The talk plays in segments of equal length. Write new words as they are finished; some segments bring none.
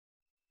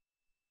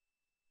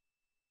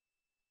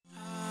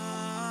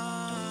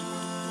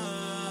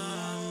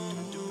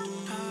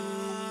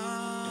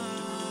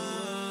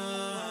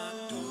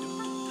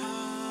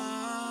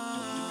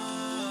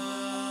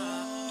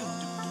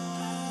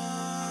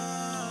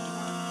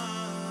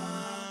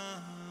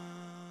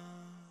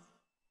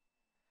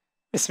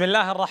بسم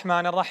الله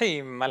الرحمن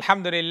الرحيم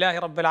الحمد لله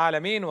رب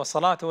العالمين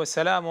والصلاة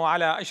والسلام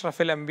على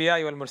أشرف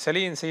الأنبياء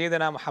والمرسلين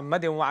سيدنا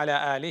محمد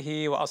وعلى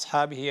آله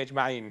وأصحابه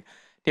أجمعين.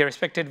 Dear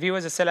respected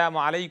viewers, Assalamu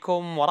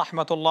alaikum wa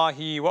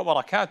rahmatullahi wa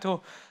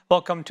barakatuh.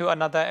 Welcome to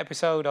another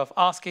episode of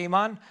Ask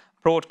Eman,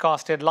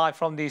 broadcasted live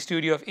from the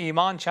studio of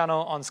Eman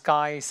Channel on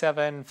Sky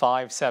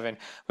 757.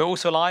 We're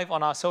also live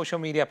on our social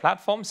media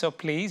platforms, so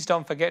please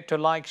don't forget to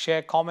like,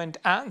 share, comment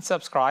and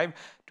subscribe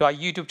to our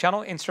YouTube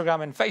channel,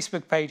 Instagram and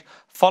Facebook page.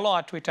 Follow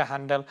our Twitter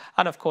handle,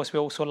 and of course we're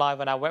also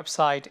live on our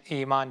website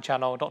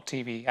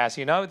emanchannel.tv. As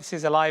you know, this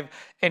is a live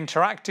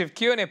interactive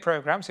Q&A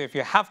program, so if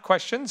you have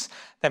questions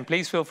then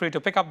please feel free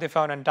to pick up the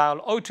phone and dial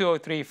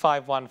 0203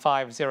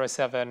 515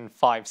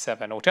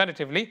 0757.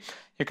 Alternatively,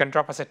 you can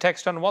drop us a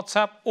text on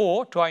WhatsApp,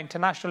 or to our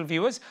international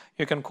viewers,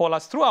 you can call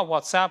us through our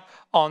WhatsApp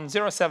on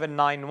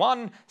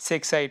 0791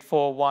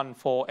 684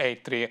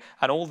 1483,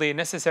 and all the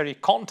necessary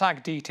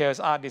contact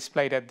details are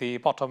displayed at the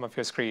bottom of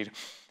your screen.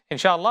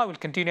 Inshallah, we'll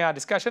continue our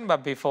discussion,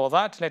 but before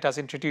that, let us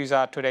introduce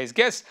our today's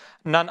guest,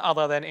 none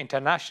other than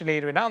internationally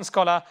renowned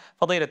scholar,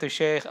 Fadilatul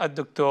Shaykh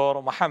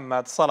Dr.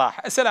 Muhammad Salah.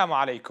 Assalamu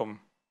alaikum.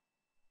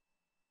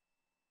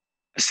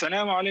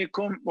 Assalamu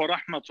alaikum wa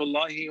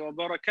rahmatullahi wa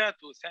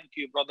barakatuh. Thank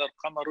you, Brother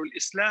Qamarul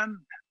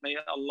Islam. May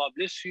Allah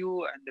bless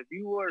you and the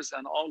viewers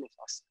and all of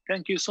us.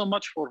 Thank you so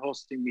much for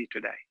hosting me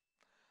today.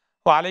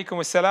 Wa alaikum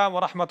assalam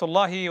wa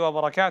rahmatullahi wa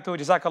barakatuh.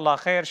 Jazakallah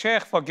khair,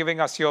 Shaykh, for giving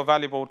us your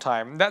valuable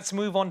time. Let's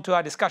move on to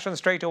our discussion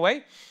straight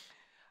away.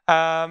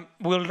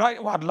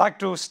 I'd like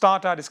to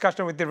start our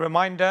discussion with the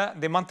reminder: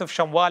 the month of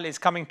Shawwal is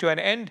coming to an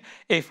end.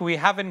 If we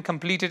haven't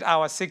completed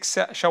our 6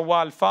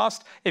 Shawwal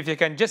fast, if you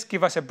can just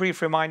give us a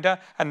brief reminder,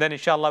 and then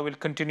inshallah we'll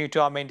continue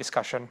to our main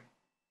discussion.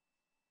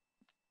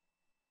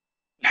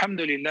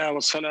 Alhamdulillah wa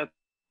salatu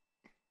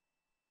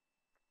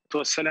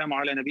wa salam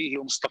ala nabiyhi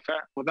wa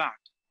mustafa wa ba'd.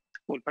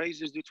 All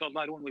praise is due to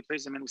Allah alone. We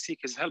praise Him and we seek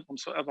His help.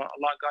 Whomsoever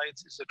Allah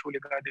guides is the truly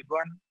guided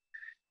one,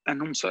 and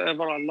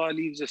whomsoever Allah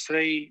leaves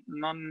astray,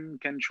 none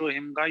can show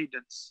him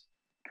guidance.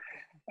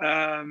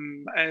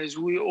 As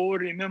we all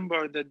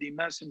remember that the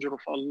Messenger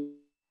of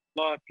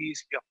Allah,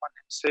 peace be upon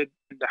him, said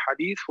in the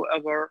hadith,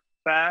 whoever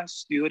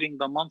fasts during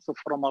the month of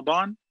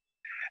Ramadan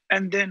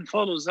and then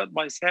follows that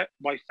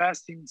by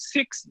fasting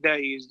 6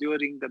 days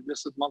during the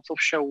blessed month of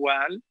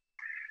Shawwal,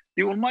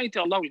 the Almighty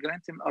Allah will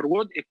grant him a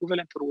reward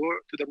equivalent to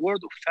the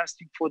reward of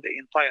fasting for the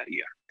entire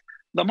year.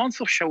 The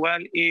month of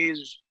Shawwal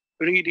is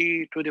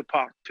ready to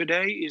depart.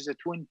 Today is the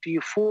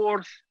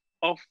 24th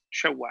of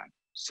Shawwal.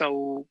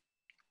 So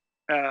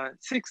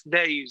 6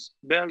 days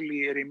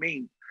barely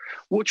remain,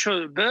 which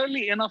are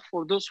barely enough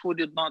for those who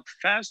did not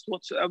fast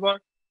whatsoever.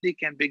 They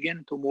can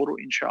begin tomorrow,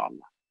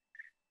 inshallah.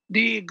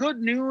 The good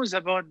news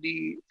about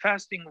the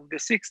fasting of the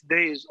 6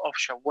 days of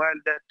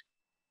Shawwal, that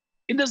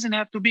it doesn't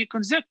have to be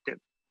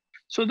consecutive.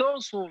 So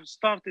those who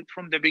started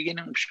from the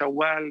beginning of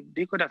Shawwal,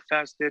 they could have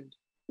fasted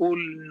all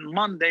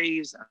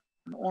Mondays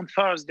on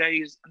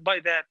Thursdays, and by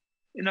that,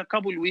 in a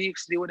couple of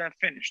weeks, they would have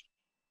finished.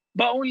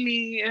 But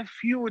only if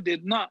you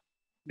did not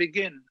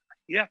begin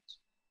yet,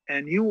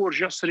 and you were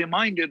just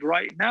reminded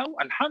right now,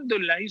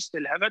 alhamdulillah, you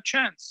still have a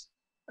chance.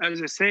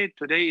 As I said,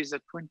 today is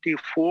the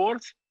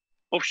 24th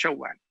of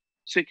Shawwal.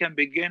 So you can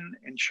begin,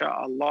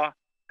 inshallah,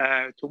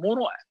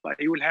 tomorrow,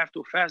 but you will have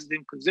to fast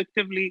them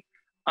consecutively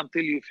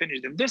until you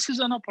finish them. This is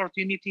an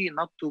opportunity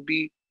not to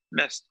be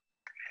missed.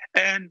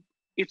 And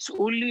it's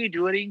only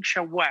during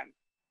Shawwal.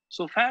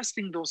 So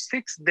fasting those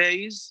 6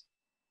 days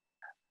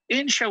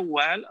in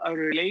Shawwal are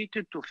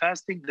related to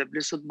fasting the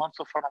blessed month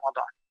of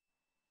Ramadan.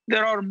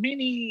 There are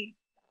many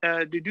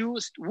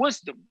deduced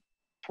wisdom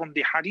from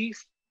the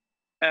hadith,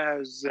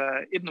 as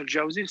Ibn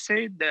al-Jawzi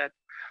said, that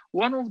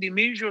one of the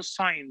major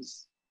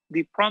signs,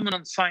 the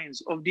prominent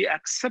signs of the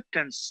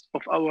acceptance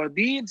of our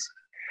deeds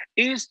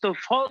is to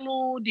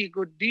follow the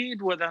good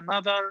deed with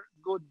another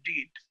good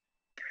deed.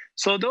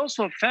 So those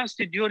who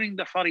fasted during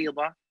the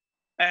Faridah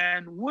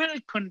and will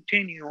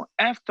continue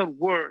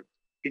afterward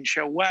in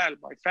Shawwal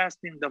by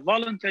fasting the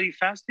voluntary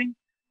fasting,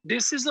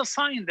 this is a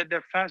sign that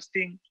their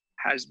fasting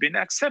has been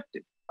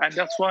accepted. And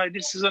that's why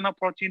this is an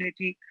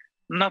opportunity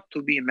not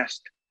to be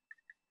missed.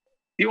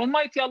 The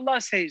Almighty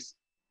Allah says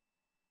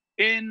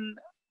in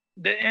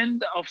the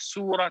end of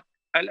Surah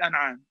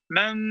Al-An'am,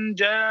 مَنْ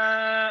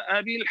جَاءَ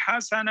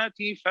بِالْحَسَنَةِ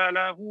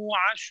فَلَهُ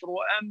عَشْرُ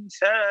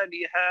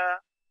أَمْثَالِهَا.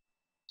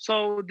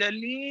 So the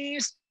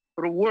least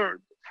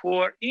reward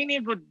for any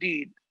good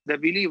deed the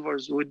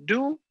believers would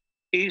do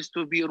is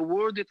to be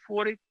rewarded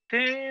for it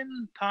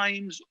 10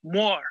 times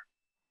more.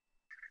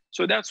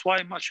 So that's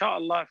why,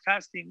 mashallah,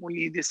 fasting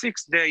only the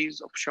 6 days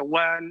of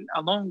Shawwal,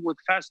 along with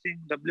fasting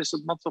the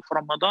blessed month of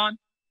Ramadan,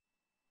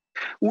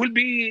 will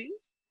be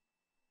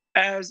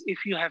as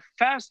if you have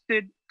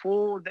fasted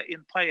for the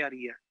entire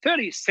year.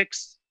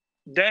 36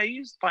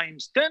 days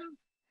times 10,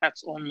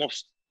 that's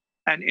almost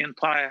an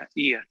entire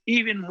year,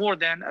 even more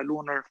than a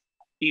lunar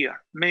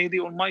year. May the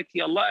Almighty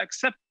Allah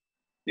accept.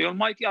 The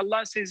Almighty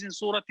Allah says in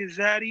Surah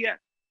Al-Zariyat,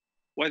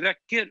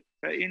 وَذَكِّرْ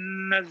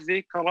فَإِنَّ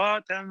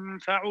الذِّكْرَى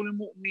تَنْفَعُ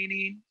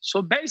الْمُؤْمِنِينَ.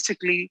 So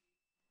basically,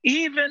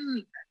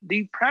 Even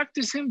the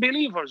practicing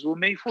believers who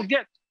may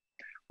forget,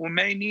 who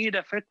may need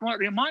a frequent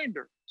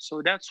reminder.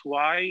 So that's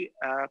why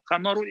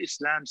Qamarul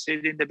Islam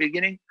said in the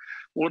beginning,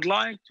 would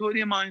like to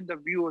remind the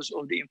viewers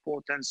of the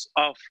importance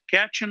of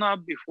catching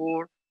up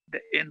before the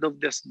end of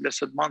this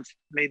blessed month.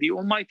 May the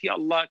Almighty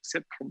Allah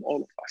accept from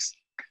all of us.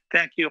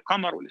 Thank you,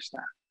 Qamarul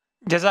Islam.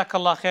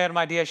 Jazakallah khair,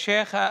 my dear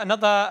Shaykh.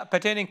 Another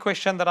pertaining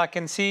question that I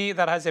can see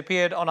that has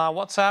appeared on our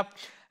WhatsApp,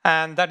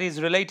 and that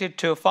is related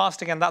to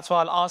fasting, and that's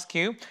why I'll ask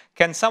you,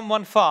 can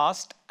someone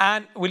fast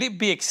and will it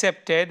be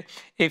accepted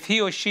if he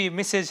or she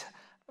misses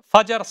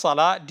Fajr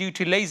Salah due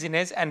to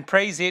laziness and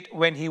prays it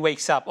when he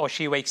wakes up or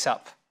she wakes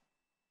up?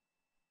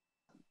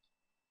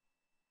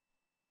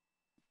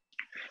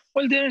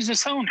 Well, there is a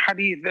sound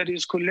hadith that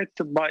is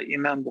collected by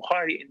Imam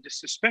Bukhari in this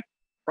respect.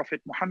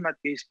 Prophet Muhammad,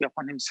 peace be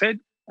upon him, said,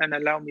 and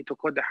allow me to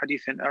quote the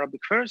hadith in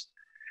Arabic first,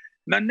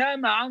 من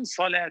نام عن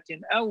صلاة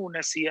أو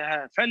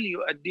نسيها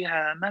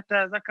فليؤدها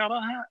متى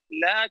ذكرها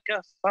لا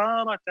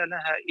كفارة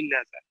لها إلا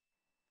ذلك.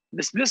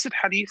 This blessed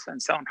hadith and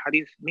sound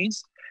hadith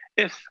means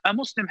if a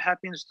Muslim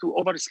happens to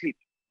oversleep,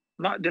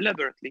 not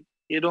deliberately,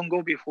 you don't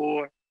go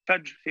before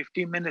Fajr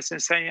 15 minutes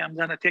and say, I'm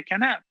going to take a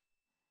nap.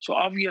 So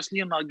obviously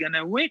you're not going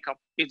to wake up.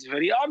 It's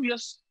very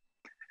obvious.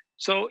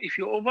 So if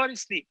you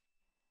oversleep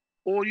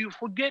or you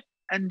forget,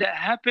 and that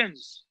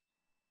happens,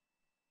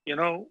 you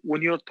know,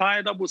 when you're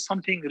tied up with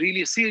something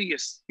really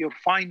serious, your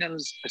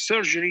finals, a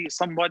surgery,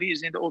 somebody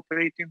is in the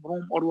operating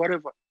room or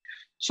whatever.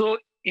 So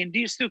in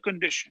these two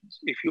conditions,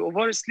 if you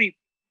oversleep,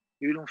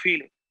 you don't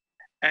feel it,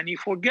 and you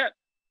forget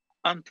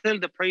until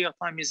the prayer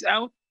time is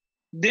out,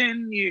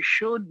 then you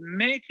should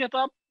make it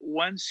up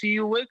once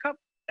you wake up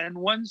and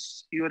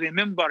once you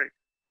remember it.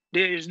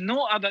 There is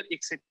no other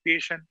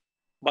exception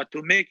but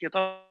to make it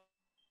up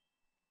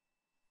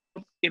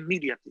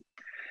immediately.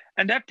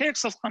 And that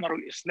takes us,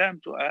 Qamarul Islam,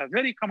 to a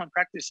very common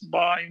practice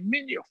by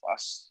many of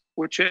us,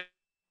 which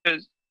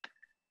is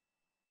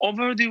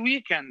over the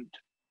weekend.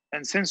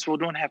 And since we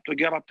don't have to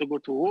get up to go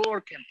to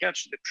work and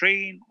catch the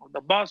train or the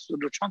bus or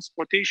the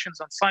transportations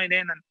and sign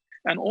in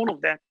and all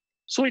of that,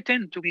 so we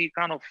tend to be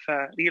kind of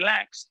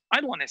relaxed. I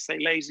don't want to say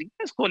lazy,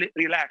 let's call it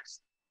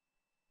relaxed.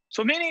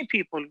 So many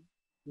people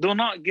do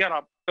not get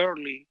up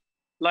early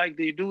like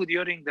they do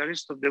during the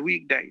rest of the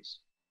weekdays.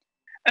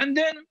 And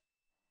then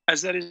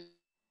as a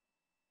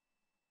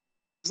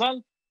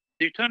result,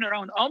 they turn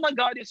around, oh my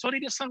God, it's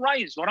already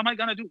sunrise. What am I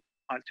going to do?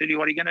 I'll tell you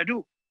what you're going to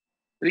do.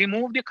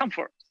 Remove the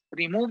comfort,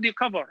 remove the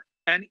cover,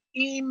 and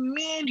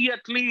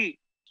immediately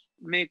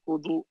make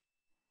wudu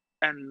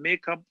and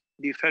make up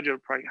the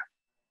Fajr prayer.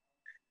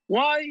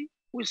 Why?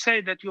 We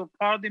say that you're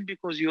pardoned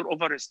because you're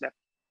overslept.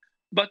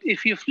 But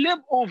if you flip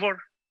over,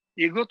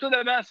 you go to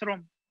the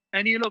bathroom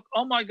and you look,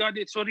 oh my God,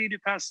 it's already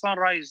past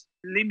sunrise.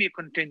 Let me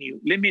continue.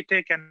 Let me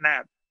take a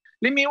nap.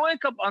 Let me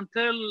wake up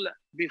until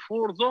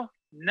before Dhuhr.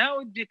 Now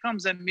it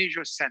becomes a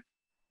major sin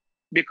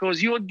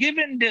because you are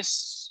given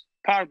this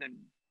pardon,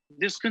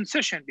 this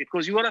concession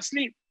because you are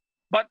asleep.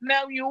 But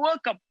now you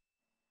woke up.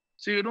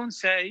 So you don't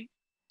say,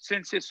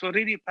 since it's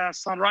already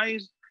past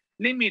sunrise,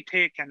 let me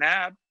take a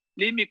nap,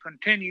 let me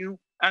continue,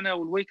 and I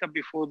will wake up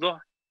before Dhuhr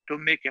to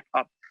make it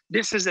up.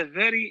 This is a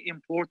very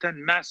important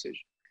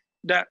message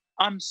that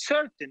I'm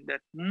certain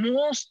that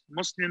most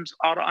Muslims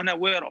are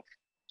unaware of.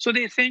 So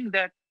they think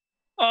that,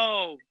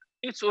 oh,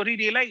 it's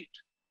already late,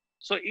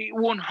 so it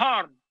won't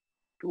harm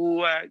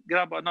to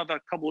grab another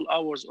couple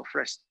hours of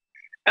rest.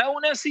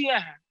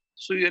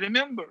 So you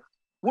remember.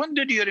 When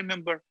did you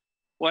remember?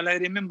 Well, I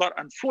remember,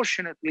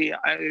 unfortunately,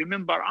 I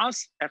remember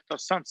us after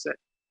sunset.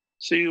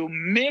 So you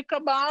make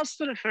up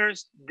Asr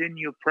first, then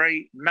you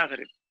pray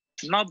Maghrib,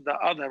 not the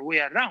other way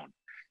around,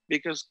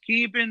 because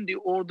keeping the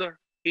order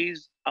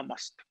is a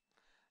must.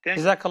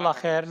 Jazakallah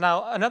khair.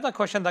 Now, another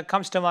question that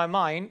comes to my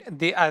mind,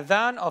 the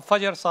adhan of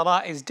Fajr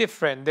Salah is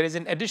different. There is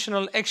an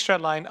additional extra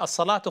line,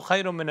 as-salatu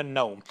khayrun min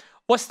an-nawm.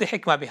 What's the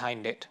hikmah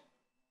behind it?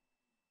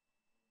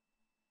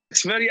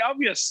 It's very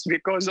obvious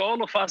because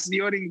all of us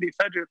during the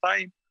Fajr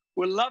time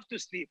will love to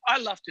sleep. I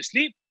love to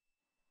sleep.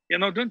 You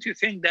know, don't you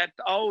think that,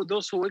 oh,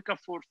 those who wake up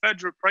for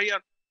Fajr prayer,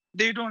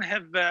 they don't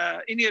have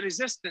any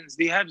resistance.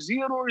 They have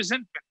zero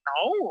resentment.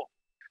 No.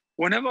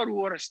 Whenever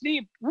we are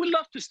asleep, we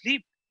love to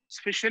sleep,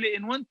 especially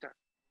in winter.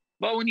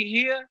 But when you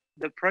hear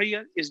the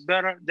prayer is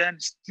better than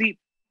sleep,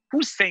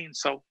 who's saying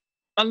so?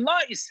 Allah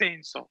is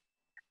saying so.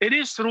 It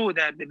is true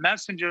that the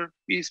Messenger,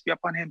 peace be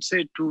upon him,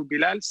 said to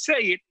Bilal,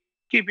 say it,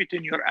 keep it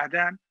in your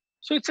adhan.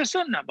 So it's a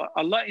sunnah, but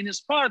Allah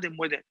inspired him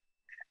with it.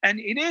 And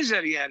it is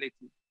a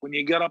reality when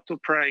you get up to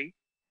pray,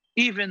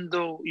 even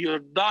though you're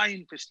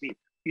dying to sleep,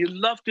 you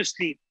love to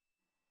sleep,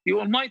 the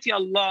Almighty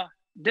Allah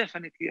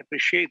definitely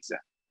appreciates that.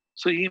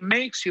 So He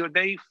makes your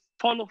day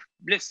full of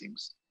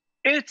blessings.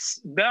 It's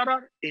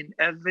better in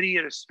every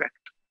respect,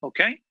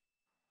 okay?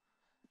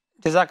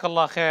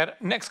 Jazakallah khair.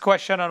 Next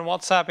question on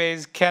WhatsApp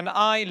is, can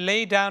I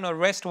lay down or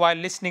rest while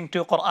listening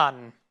to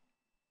Quran?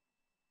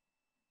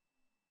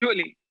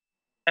 Surely.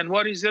 And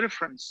what is the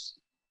reference?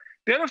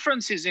 The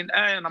reference is in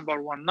ayah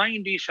number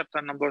 190,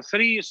 chapter number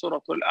 3, Surah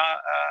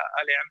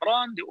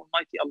Al-Imran. The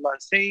Almighty Allah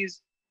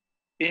says,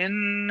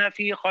 إن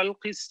في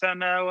خلق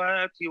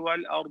السماوات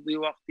والأرض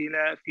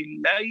واختلاف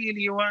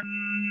الليل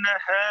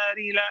والنهار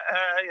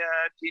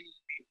لآيات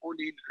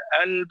لأولي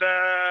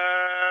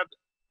الألباب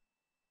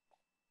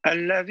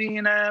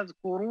الذين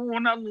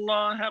يذكرون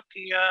الله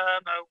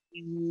قياما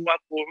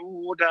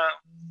وقعودا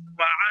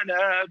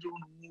وعلى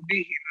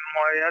جنوبهم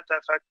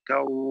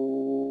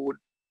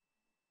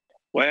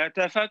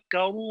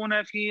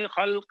ويتفكرون في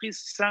خلق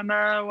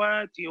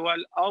السماوات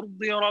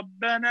والأرض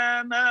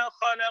ربنا ما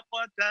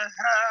خلقت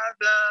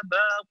هذا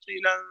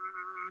باطلا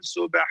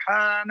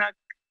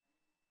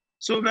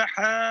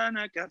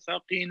سبحانك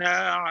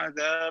فقنا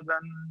عذاب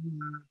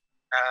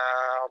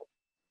النار.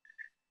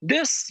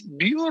 This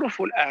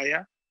beautiful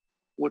ayah,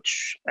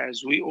 which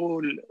as we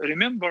all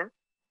remember,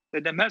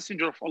 that the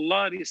Messenger of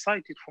Allah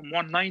recited from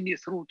 190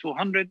 through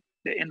 200,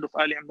 the end of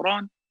Al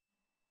Imran,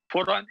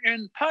 for an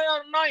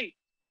entire night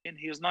in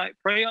his night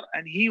prayer,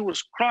 and he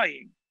was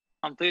crying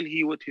until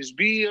he with his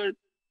beard,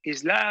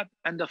 his lap,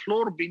 and the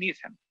floor beneath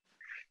him.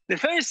 The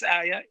first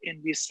ayah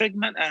in this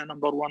segment, ayah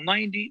number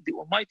 190, the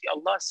Almighty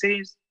Allah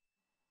says,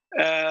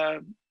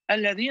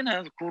 الذين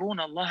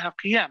يذكرون الله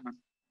قياما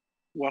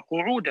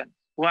وقعودا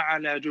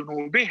وعلى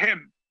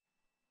جنوبهم.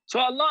 So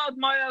Allah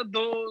admired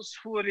those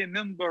who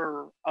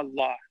remember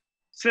Allah,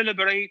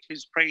 celebrate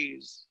His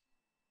praise,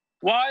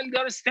 while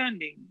they're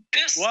standing,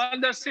 while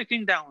they're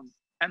sitting down,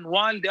 and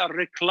while they are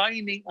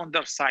reclining on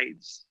their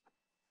sides.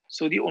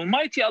 So the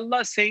Almighty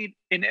Allah said,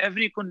 in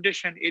every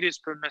condition, it is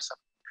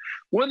permissible.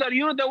 Whether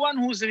you're the one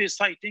who's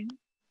reciting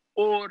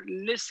or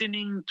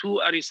listening to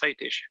a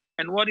recitation.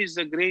 And what is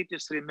the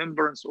greatest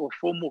remembrance or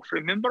form of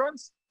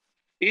remembrance?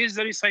 Is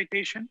the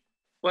recitation,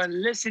 while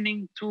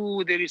listening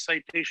to the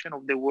recitation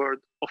of the word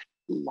of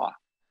Allah.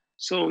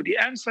 So the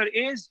answer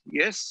is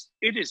yes,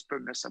 it is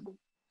permissible.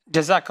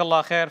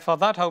 Jazakallah khair for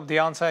that. Hope the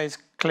answer is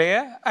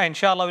clear.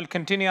 Inshallah, we'll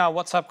continue our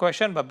WhatsApp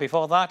question. But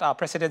before that, our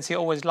presidency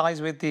always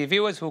lies with the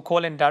viewers who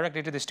call in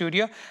directly to the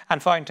studio.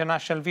 And for our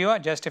international viewer,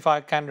 just if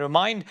I can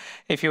remind,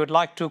 if you would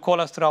like to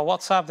call us through our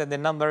WhatsApp, then the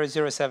number is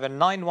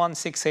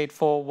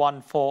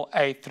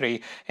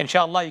 0791684143.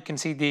 Inshallah, you can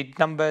see the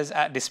numbers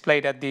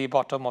displayed at the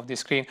bottom of the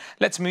screen.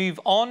 Let's move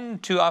on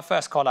to our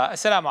first caller.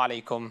 Assalamu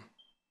alaikum.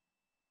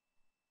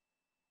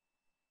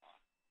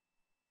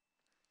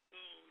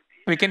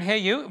 We can hear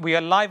you. We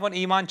are live on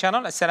Eman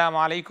Channel. Assalamu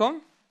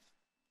alaikum.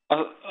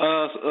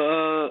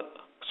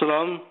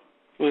 Salam.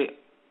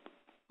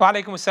 Wa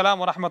alaikum assalam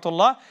wa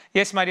rahmatullah.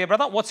 Yes, my dear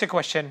brother, what's your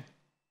question?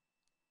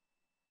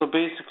 So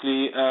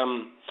basically,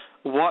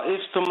 what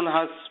if someone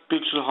has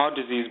spiritual heart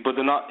disease but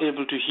they're not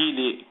able to heal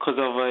it because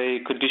of a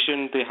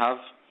condition they have?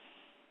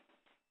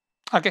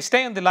 Okay,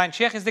 stay on the line.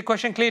 Shaykh, is the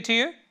question clear to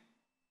you?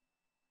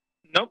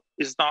 Nope,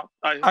 it's not.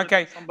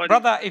 Okay,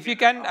 brother, if you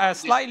can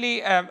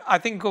slightly, I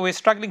think we're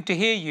struggling to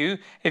hear you.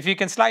 If you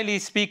can slightly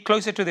speak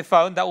closer to the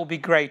phone, that would be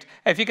great.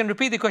 If you can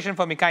repeat the question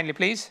for me kindly,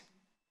 please.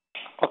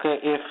 Okay,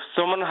 if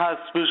someone has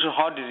spiritual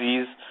heart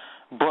disease,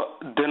 but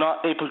they're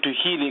not able to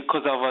heal it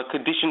because of a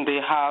condition they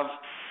have,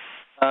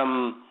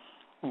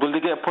 will they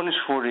get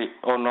punished for it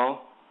or no?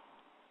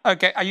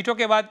 Okay, are you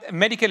talking about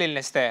medical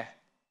illness there?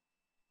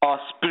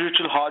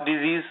 Spiritual heart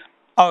disease.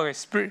 Oh,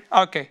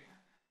 okay.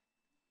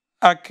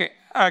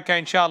 Okay,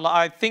 inshallah.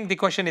 I think the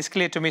question is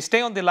clear to me.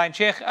 Stay on the line,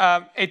 Sheikh.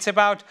 It's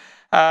about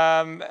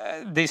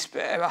this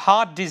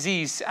heart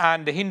disease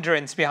and the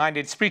hindrance behind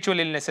it, spiritual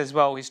illness as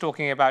well he's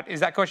talking about. Is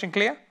that question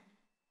clear?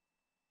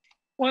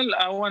 Well,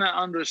 I want to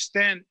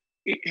understand,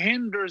 it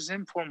hinders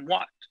him from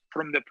what?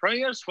 From the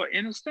prayers, for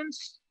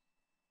instance?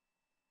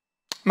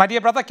 My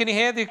dear brother, can you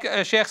hear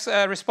the Sheikh's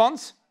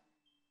response?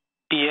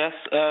 Yes,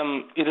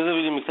 it doesn't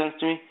really make sense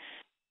to me.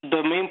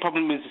 The main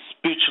problem is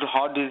spiritual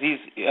heart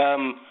disease.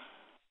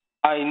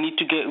 I need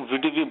to get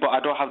rid of it, but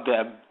I don't have the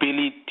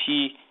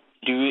ability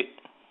to do it.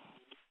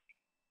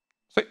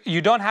 So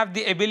you don't have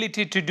the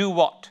ability to do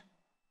what?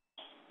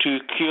 To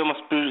cure my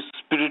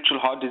spiritual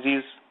heart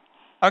disease.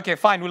 Okay,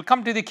 fine. We'll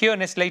come to the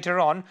cureness later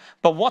on.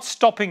 But what's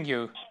stopping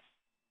you?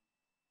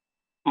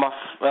 My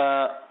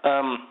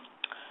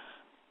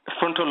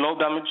frontal lobe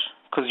damage,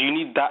 because you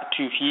need that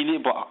to heal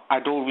it, but I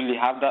don't really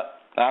have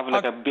that. I have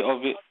like a bit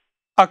of it.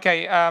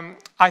 Okay,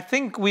 I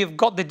think we've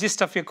got the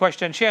gist of your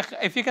question. Sheikh,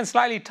 if you can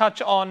slightly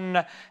touch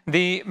on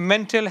the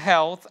mental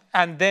health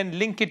and then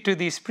link it to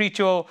the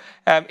spiritual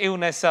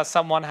illness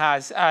someone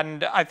has.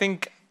 And I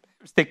think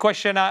the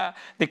question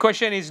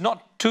is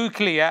not too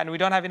clear and we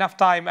don't have enough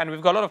time and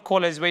we've got a lot of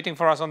callers waiting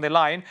for us on the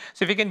line.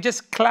 So if you can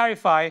just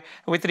clarify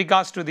with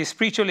regards to the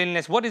spiritual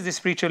illness, what is the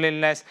spiritual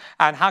illness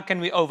and how can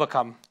we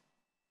overcome?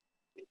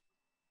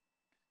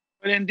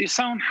 Well, in the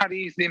sound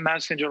hadith, the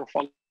Messenger of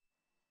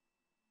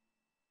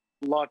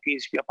Allah,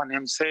 peace be upon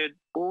him, said,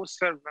 O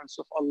servants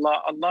of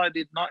Allah, Allah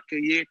did not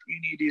create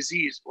any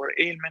disease or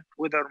ailment,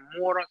 whether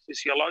moral,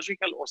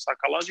 physiological, or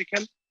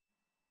psychological,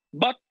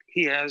 but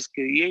He has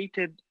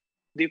created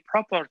the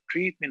proper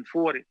treatment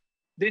for it.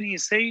 Then He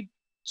said,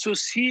 so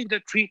seek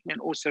the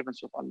treatment, O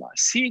servants of Allah,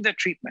 seek the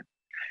treatment.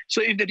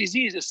 So if the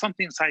disease is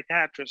something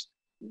psychiatrist,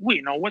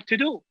 we know what to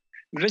do.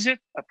 visit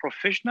a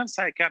professional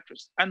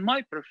psychiatrist. And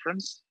my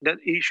preference that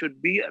he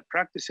should be a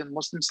practicing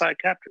Muslim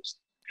psychiatrist.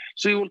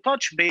 So he will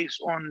touch base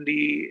on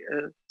the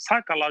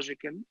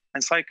psychological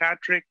and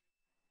psychiatric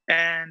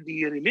and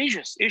the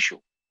religious issue.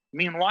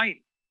 Meanwhile,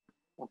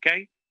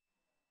 okay,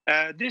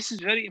 this is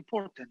very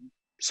important.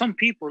 Some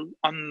people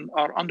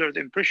are under the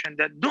impression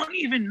that don't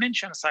even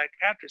mention a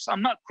psychiatrist.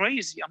 I'm not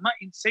crazy. I'm not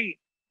insane.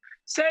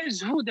 Says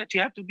who that you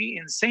have to be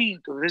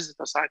insane to visit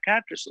a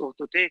psychiatrist or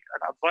to take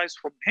an advice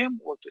from him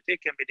or to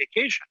take a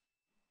medication?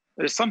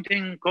 There's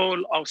something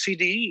called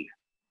OCD,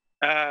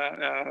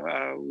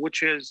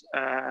 which is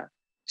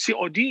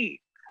COD,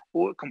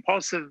 or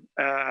compulsive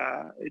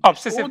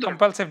obsessive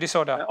compulsive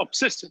disorder.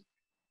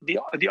 The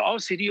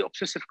OCD,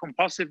 obsessive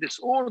compulsive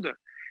disorder.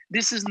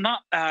 This is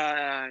not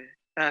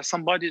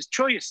somebody's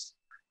choice.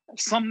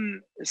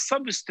 Some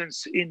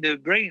substance in the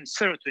brain,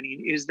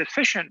 serotonin, is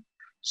deficient.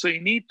 So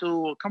you need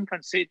to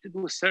compensate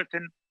with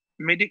certain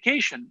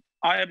medication.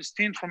 I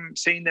abstain from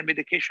saying the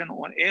medication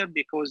on air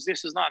because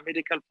this is not a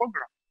medical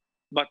program.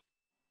 But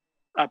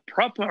a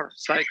proper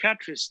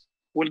psychiatrist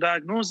will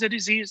diagnose the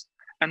disease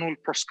and will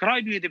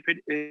prescribe you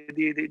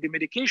the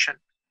medication.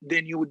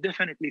 Then you would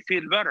definitely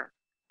feel better.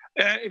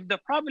 If the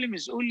problem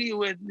is only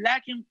with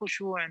lacking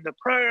khushu and the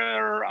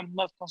prayer, I'm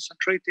not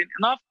concentrating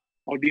enough,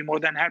 I'll be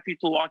more than happy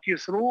to walk you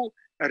through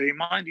and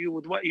remind you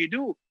with what you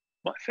do.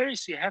 But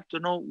first, you have to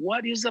know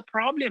what is the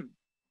problem.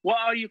 What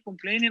are you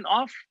complaining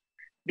of?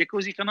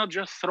 Because you cannot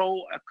just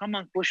throw a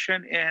common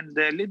question and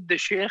let the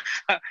sheikh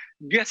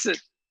guess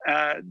it.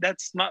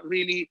 That's not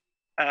really,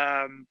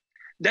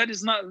 that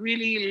is not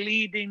really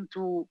leading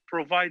to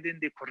providing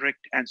the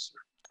correct answer.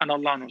 And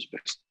Allah knows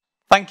best.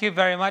 Thank you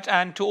very much.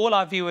 And to all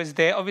our viewers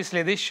there,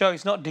 obviously this show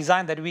is not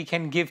designed that we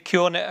can give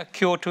cure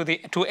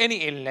to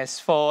any illness.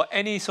 For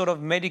any sort of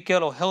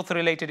medical or health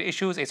related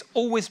issues, it's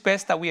always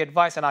best that we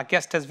advise, and our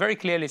guest has very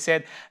clearly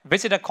said,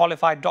 visit a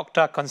qualified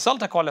doctor,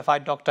 consult a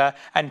qualified doctor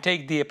and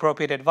take the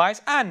appropriate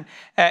advice. And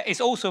it's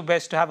also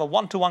best to have a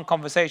one-to-one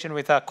conversation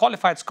with a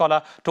qualified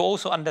scholar to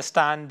also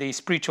understand the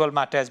spiritual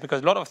matters,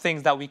 because a lot of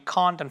things that we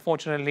can't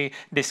unfortunately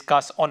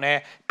discuss on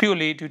air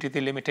purely due to the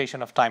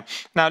limitation of time.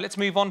 Now let's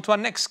move on to our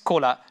next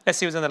caller.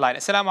 Let's see who's on the line.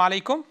 Assalamu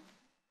alaikum.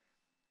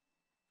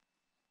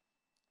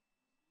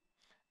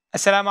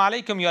 Assalamu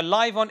alaikum. You're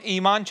live on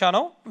Eman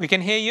Channel. We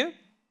can hear you.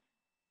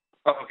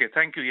 Oh, okay,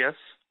 thank you. Yes.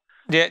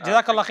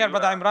 Jazakallah khair,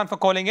 Brother Imran, for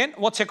calling in.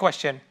 What's your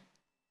question?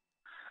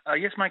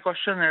 Yes, my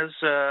question is,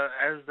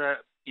 as the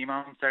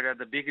Imam said at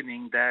the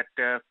beginning, that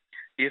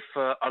if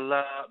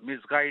Allah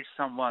misguides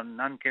someone,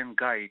 none can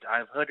guide.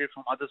 I've heard it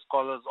from other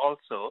scholars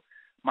also.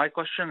 My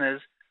question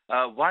is,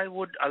 why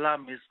would Allah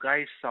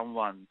misguide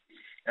someone?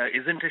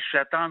 Isn't it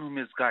Shaitan who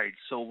misguides?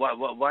 So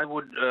why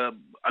would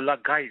Allah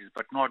guide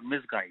but not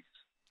misguide?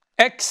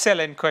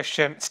 Excellent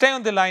question. Stay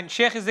on the line.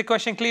 Shaykh, is the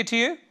question clear to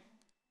you?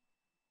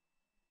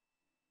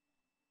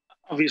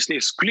 Obviously,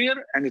 it's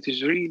clear and it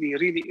is really,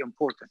 really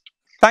important.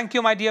 Thank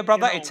you, my dear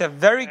brother. It's a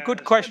very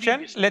good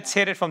question. Let's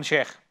hear it from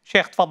Shaykh.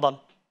 Shaykh, tfaddal.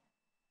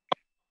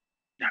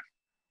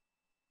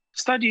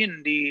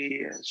 Studying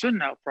the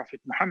Sunnah of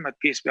Prophet Muhammad,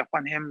 peace be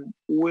upon him,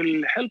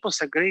 will help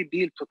us a great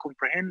deal to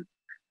comprehend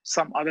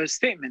some other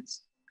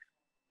statements.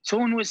 So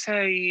when we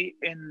say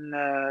in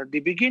the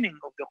beginning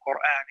of the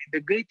Quran, in the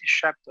greatest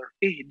chapter,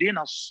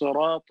 Ihdina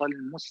as-sirat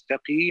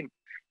al-mustaqim,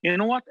 you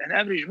know what? An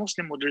average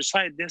Muslim would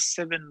recite this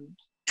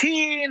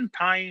 17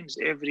 times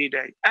every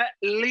day, at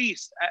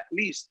least.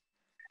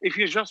 If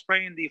you're just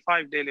praying the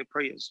 5 daily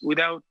prayers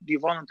without the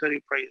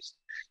voluntary prayers.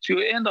 So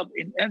you end up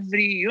in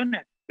every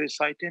unit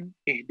reciting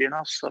Ihdina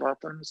as-sirat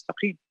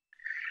al-mustaqim.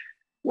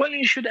 Well,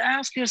 you should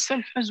ask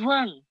yourself as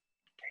well,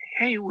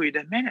 hey, wait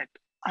a minute,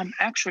 I'm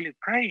actually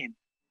praying.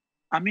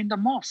 I'm in the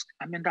mosque,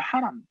 I'm in the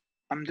haram,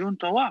 I'm doing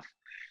tawaf.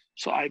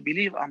 So I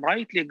believe I'm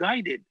rightly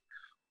guided.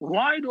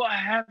 Why do I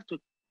have to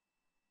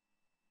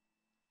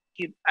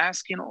keep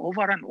asking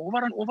over and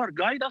over and over,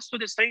 guide us to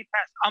the straight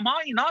path? Am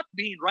I not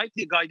being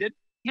rightly guided?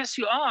 Yes,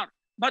 you are.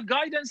 But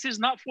guidance is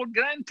not for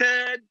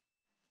granted.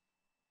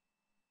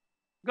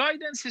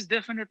 Guidance is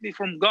definitely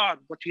from God,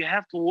 but you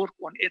have to work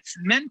on its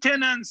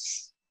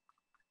maintenance.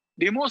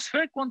 The most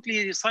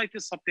frequently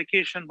recited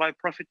supplication by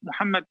Prophet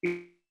Muhammad,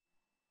 peace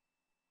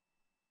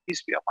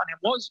be upon him,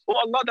 was, oh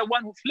Allah, the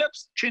one who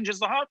flips, changes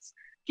the hearts,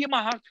 keep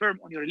my heart firm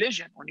on your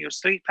religion, on your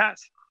straight path.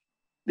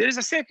 There is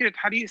a sacred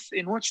hadith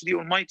in which the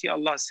Almighty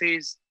Allah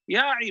says,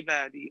 Ya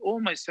ibadi, O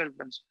my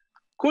servants,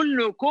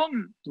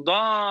 kullukum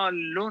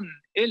dallun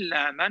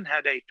illa man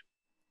hadaytu.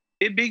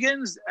 It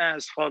begins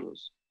as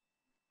follows.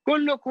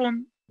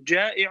 كلكم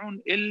جائع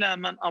إلا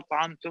من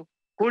أطعمته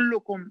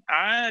كلكم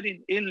عار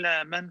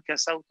إلا من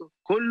كسوته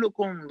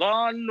كلكم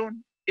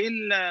ضال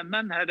إلا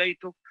من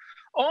هديته.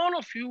 All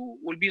of you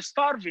will be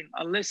starving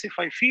unless if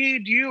I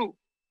feed you.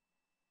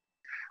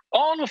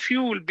 All of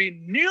you will be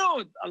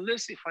nude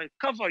unless if I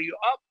cover you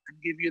up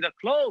and give you the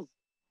clothes.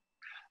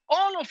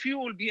 All of you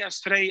will be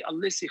astray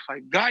unless if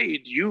I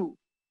guide you.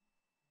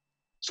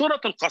 Surah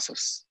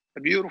Al-Qasas,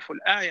 a beautiful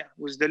ayah,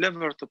 was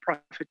delivered to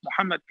Prophet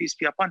Muhammad, peace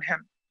be upon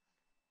him,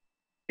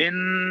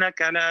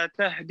 إنك لا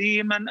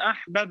تهدي من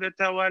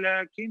أحببت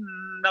ولكن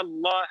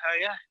الله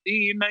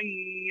يهدي من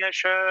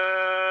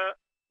يشاء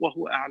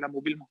وهو أعلم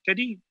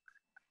بالمهتدين.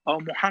 O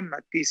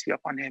Muhammad, peace be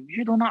upon him,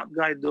 you do not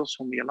guide those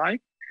whom you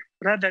like.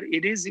 Rather,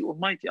 it is the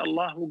Almighty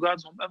Allah who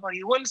guides whomever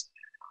He wills,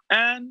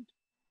 and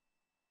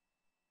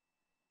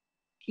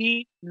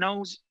He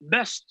knows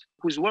best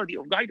who's worthy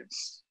of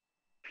guidance.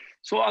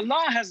 So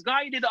Allah has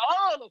guided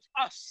all of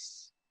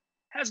us,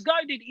 has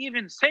guided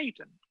even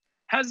Satan,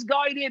 has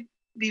guided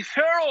the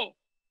Pharaoh,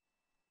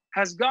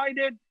 has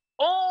guided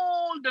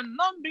all the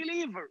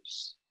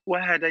non-believers.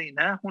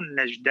 وَهَدَيْنَاهُ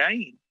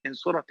النَّجْدَيْنِ in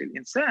Surah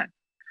Al-Insan.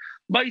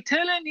 By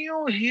telling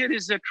you, here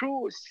is the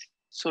truth,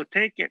 so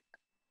take it.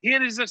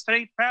 Here is the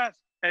straight path,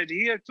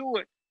 adhere to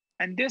it.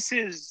 And this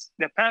is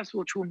the path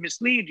which will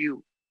mislead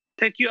you,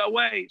 take you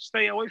away,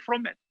 stay away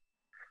from it.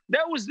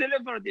 That was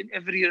delivered in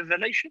every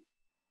revelation,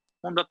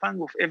 on the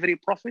tongue of every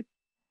prophet.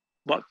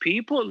 But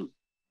people,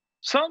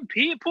 some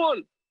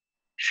people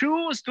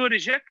choose to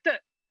reject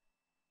it.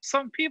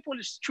 Some people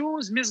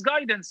choose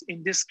misguidance.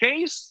 In this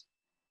case,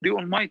 the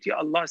Almighty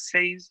Allah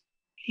says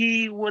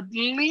He would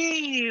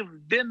leave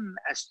them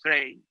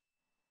astray.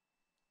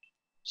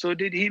 So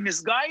did He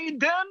misguide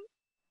them?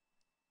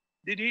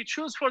 Did He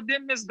choose for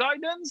them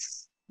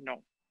misguidance?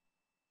 No.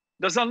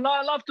 Does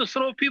Allah love to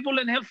throw people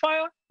in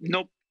hellfire?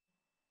 Nope.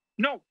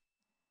 No.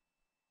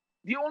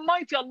 The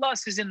Almighty Allah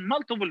says in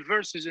multiple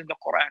verses in the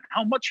Quran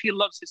how much He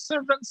loves His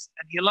servants,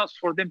 and He loves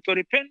for them to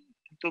repent,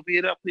 and to be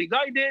rightly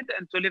guided,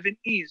 and to live in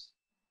ease.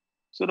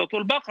 Surah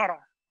Al-Baqarah,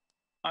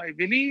 I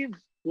believe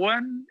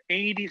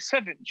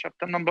 187,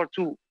 chapter number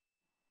 2.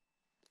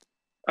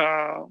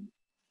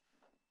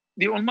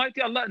 The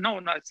Almighty Allah, no,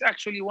 it's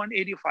actually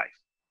 185.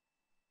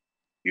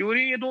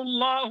 يريد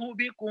الله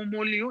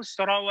بكم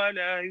اليسر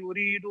ولا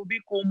يريد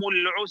بكم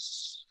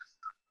العسر.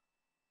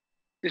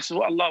 This is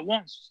what Allah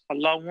wants.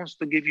 Allah wants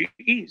to give you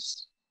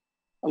ease.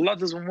 Allah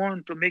doesn't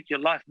want to make your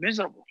life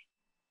miserable.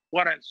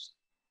 What else?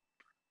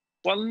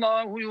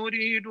 والله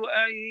يريد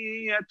أن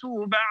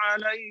يتوب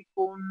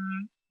عليكم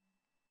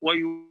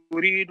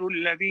ويريد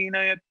الذين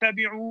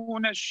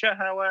يتبعون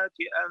الشهوات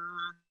أن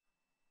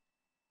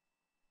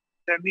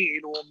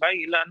تميلوا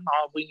ميلا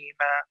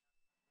عظيما.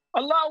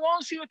 Allah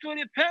wants you to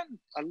repent.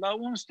 Allah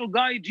wants to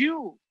guide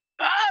you.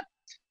 But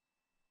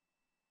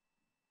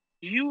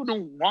you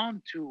don't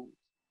want to.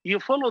 You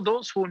follow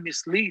those who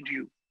mislead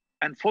you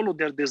and follow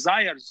their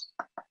desires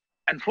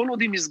and follow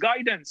the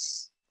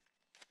misguidance.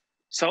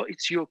 So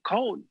it's your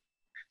call.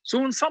 So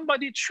when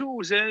somebody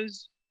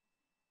chooses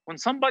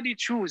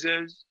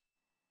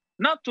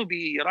not to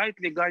be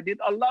rightly guided,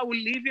 Allah will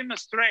leave him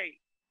astray.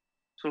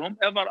 So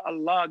whomever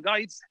Allah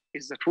guides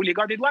is the truly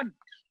guided one.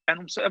 And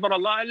whomsoever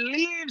Allah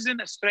leaves him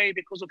astray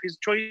because of his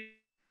choice,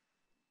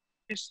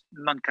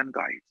 none can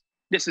guide.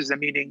 This is the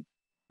meaning,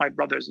 my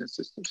brothers and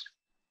sisters.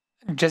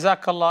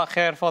 Jazakallah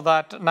khair for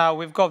that. Now,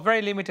 we've got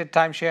very limited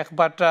time, Shaykh,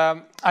 but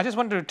I just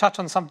wanted to touch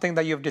on something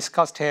that you've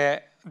discussed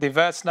here, the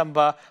verse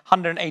number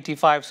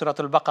 185, Surah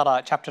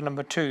Al-Baqarah, chapter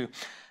number 2.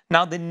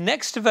 Now, the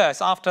next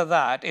verse after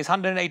that is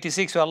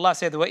 186, where Allah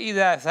said,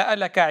 وَإِذَا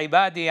سَأَلَكَ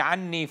عِبَادِي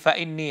عَنِّي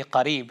فَإِنِّي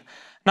قَرِيبٌ.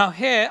 Now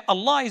here,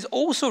 Allah is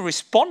also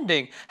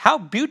responding how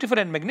beautiful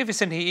and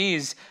magnificent He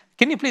is.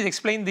 Can you please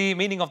explain the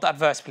meaning of that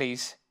verse,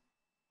 please?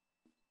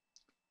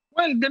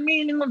 Well, the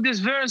meaning of this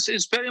verse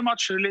is very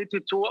much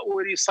related to what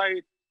we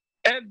recite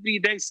every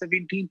day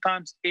 17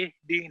 times.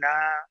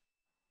 Ihdina,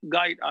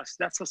 guide us.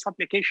 That's a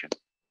supplication.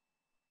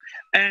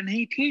 And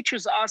He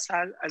teaches us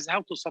as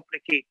how to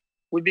supplicate.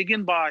 We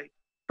begin by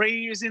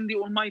praising the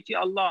Almighty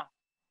Allah.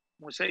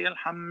 We say,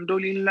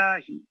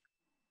 Alhamdulillahi.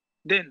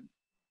 Then,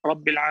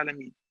 Rabbil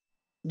Alameen.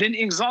 Then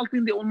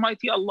exalting the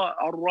Almighty Allah,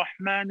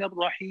 Ar-Rahman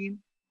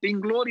Ar-Rahim. Then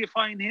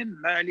glorifying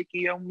Him,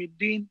 Maliki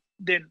Yawmiddin.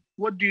 Then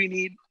what do you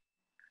need?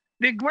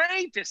 The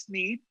greatest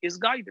need is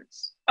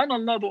guidance. And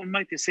Allah the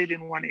Almighty said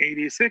in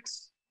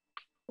 186,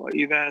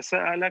 وَإِذَا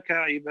سَأَلَكَ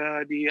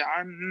عِبَادِي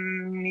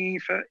عَنِّي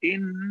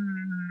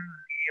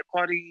فَإِنِّي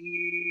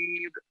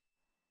قَرِيبٌ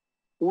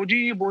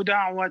أُجِيبُ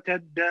دَعْوَةَ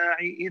الدَّاعِ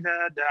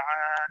إِذَا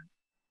دَعَانِ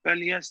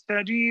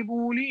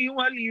فَلْيَسْتَجِيبُوا لِي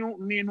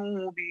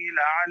وَلْيُؤْمِنُوا بِي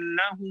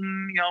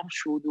لَعَلَّهُمْ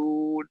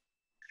يَرْشُدُونَ.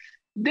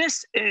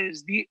 This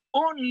is the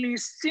only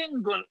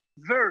single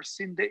verse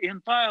in the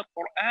entire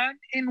Quran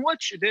in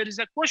which there is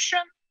a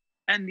question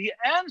and the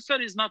answer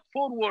is not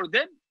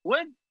forwarded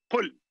with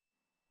قُل.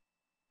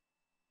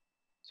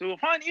 So we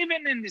find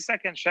even in the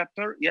second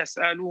chapter,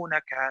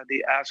 يَسْأَلُونَكَ,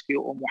 they ask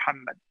you, O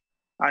Muhammad,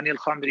 عَنِ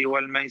الْخَمْرِ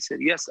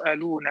وَالْمَيْسِرِ.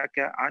 يَسْأَلُونَكَ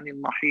عَنِ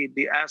الْمَحِيضِ,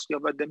 they ask you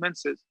about the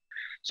menses.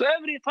 So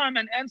every time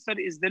an answer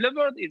is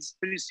delivered, it's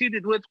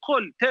preceded with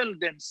قُل, tell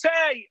them,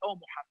 say, O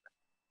Muhammad.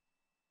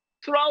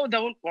 Throughout the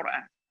whole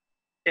Quran,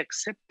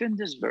 except in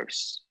this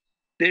verse,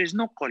 there is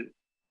no قُل.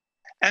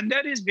 And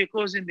that is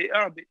because in the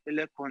Arabic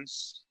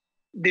eloquence,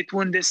 that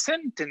when the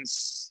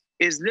sentence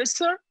is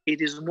lesser,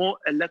 it is more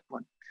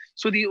eloquent.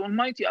 So the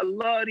Almighty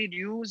Allah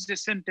reduced the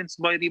sentence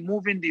by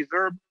removing the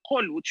verb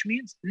قُل, which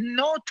means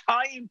no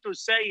time to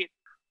say it.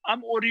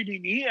 I'm already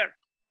near.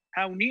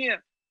 How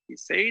near? He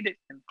said it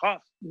in Qaf,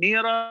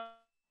 nearer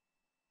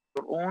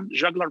own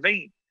jugular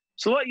vein.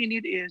 So what you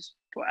need is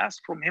to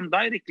ask from him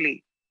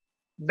directly,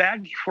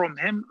 beg from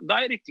him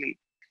directly.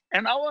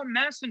 And our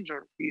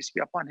messenger, peace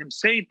be upon him,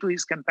 said to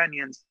his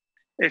companions,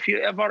 if you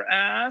ever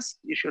ask,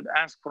 you should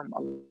ask from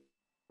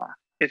Allah.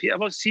 If you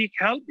ever seek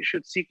help, you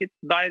should seek it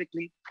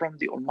directly from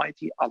the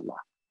Almighty Allah.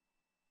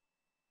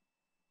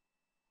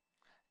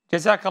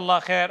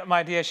 Jazakallah khair,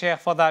 my dear Shaykh,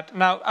 for that.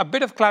 Now, a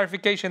bit of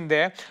clarification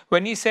there.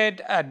 When he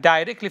said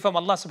directly from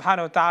Allah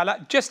subhanahu wa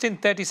ta'ala, just in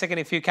 30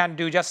 seconds, if you can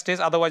do justice,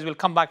 otherwise we'll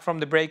come back from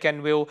the break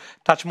and we'll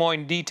touch more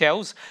in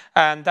details.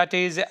 And that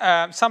is,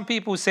 some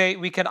people say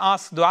we can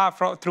ask dua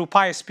through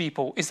pious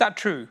people. Is that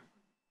true?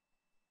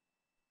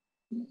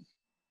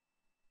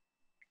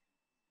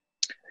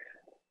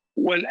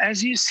 Well,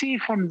 as you see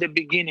from the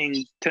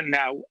beginning till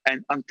now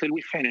and until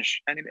we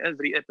finish, and in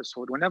every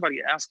episode, whenever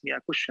you ask me a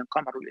question,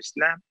 Qamarul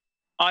Islam,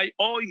 I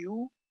owe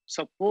you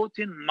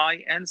supporting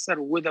my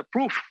answer with a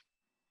proof,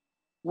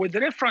 with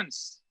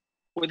reference,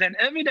 with an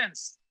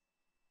evidence.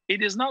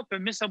 It is not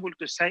permissible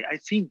to say, I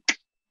think,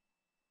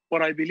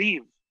 or I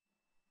believe.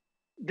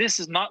 This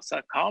is not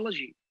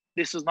psychology.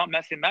 This is not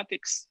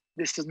mathematics.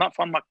 This is not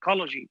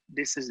pharmacology.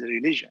 This is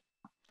religion.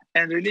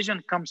 And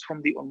religion comes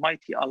from the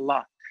Almighty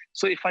Allah.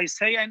 So if I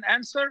say an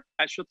answer,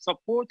 I should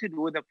support it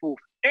with a proof.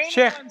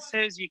 Anyone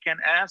says you can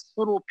ask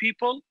through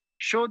people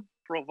should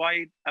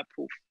provide a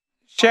proof.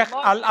 Sheikh,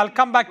 I'll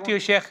come back to you,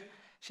 Sheikh.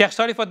 Sheikh,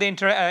 sorry for the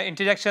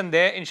interjection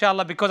there,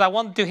 inshallah, because I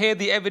want to hear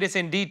the evidence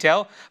in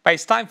detail. But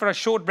it's time for a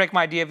short break,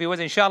 my dear viewers.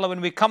 Inshallah, when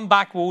we come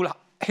back, we'll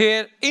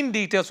hear in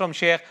details from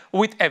Sheikh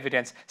with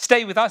evidence.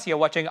 Stay with us. You're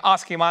watching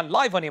Ask Eman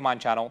live on Eman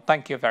Channel.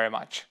 Thank you very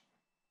much.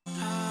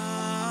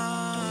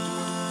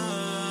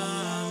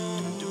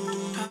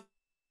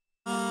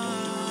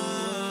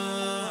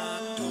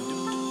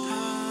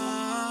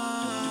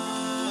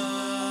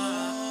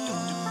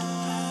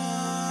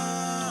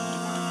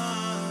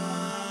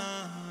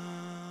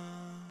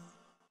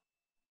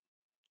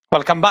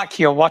 Welcome back.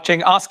 You're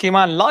watching Ask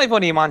Eman live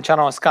on Eman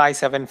Channel Sky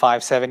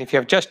 757. If you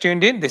have just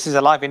tuned in, this is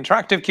a live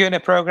interactive Q&A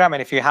program.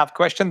 And if you have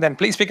questions, then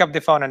please pick up the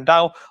phone and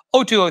dial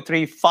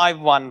 0203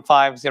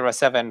 515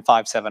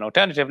 0757.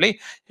 Alternatively,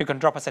 you can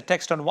drop us a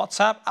text on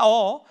WhatsApp,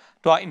 or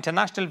to our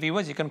international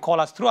viewers, you can call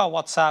us through our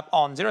WhatsApp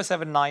on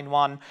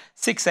 0791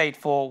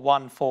 684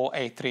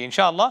 1483.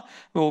 Inshallah,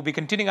 we will be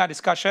continuing our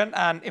discussion.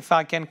 And if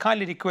I can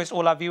kindly request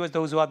all our viewers,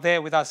 those who are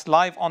there with us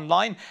live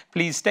online,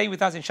 please stay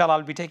with us. Inshallah,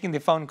 I'll be taking the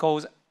phone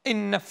calls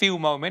in a few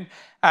moments,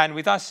 and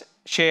with us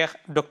Shaykh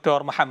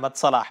Dr. Muhammad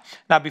Salah.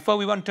 Now, before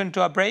we went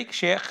into a break,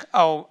 Shaykh,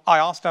 I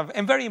asked a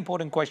very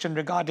important question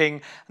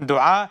regarding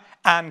dua,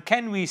 and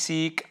can we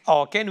seek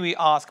or can we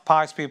ask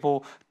pious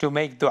people to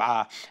make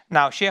dua?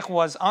 Now, Shaykh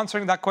was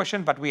answering that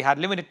question, but we had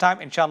limited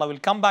time. Inshallah, we'll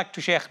come back to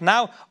Shaykh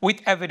now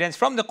with evidence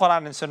from the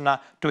Quran and Sunnah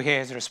to hear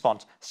his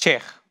response.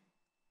 Shaykh.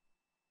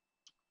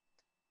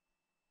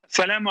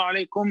 Assalamu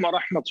alaikum wa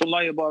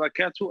rahmatullahi wa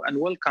barakatuh, and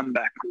welcome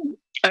back.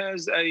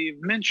 As I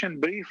mentioned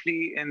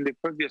briefly in the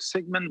previous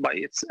segment by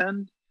its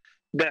end,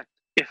 that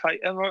if I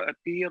ever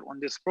appear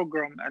on this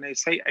program and I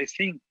say I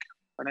think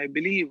and I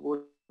believe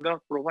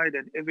without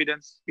providing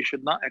evidence, you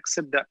should not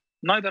accept that,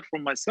 neither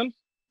from myself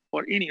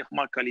or any of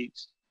my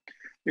colleagues.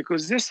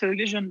 Because this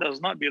religion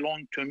does not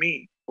belong to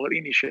me or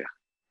any sheikh.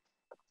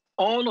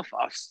 All of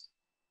us,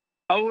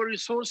 our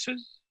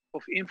resources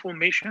of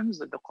information,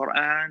 the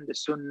Quran, the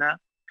Sunnah,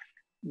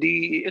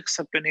 the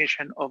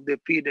explanation of the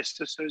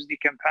predecessors, the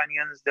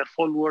companions, their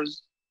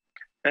followers,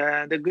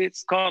 the great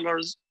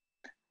scholars.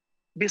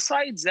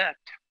 Besides that,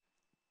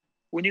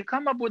 when you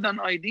come up with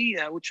an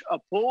idea which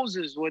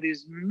opposes what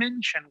is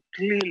mentioned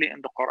clearly in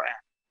the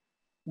Quran,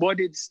 what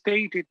is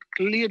stated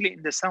clearly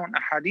in the sound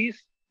hadith,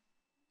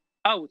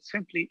 I would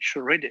simply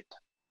shred it.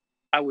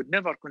 I would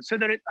never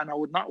consider it, and I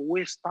would not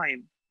waste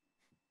time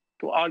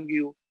to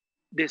argue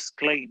this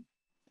claim.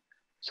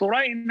 So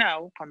right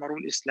now,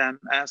 Qamarul Islam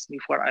asked me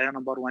for ayah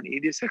number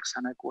 186,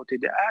 and I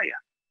quoted the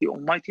ayah. The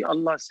Almighty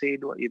Allah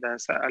said,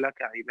 وَإِذَا سَأَلَكَ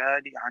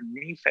عِبَادِي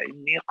عَنِّي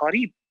فَإِنِّي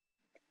قَرِيبٌ.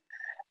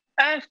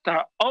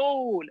 After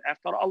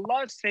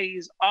Allah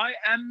says, I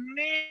am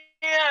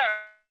near.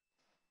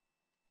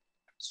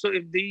 So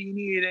if they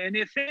need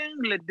anything,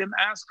 let them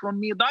ask from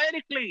me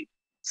directly.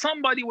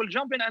 Somebody will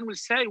jump in and will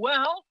say,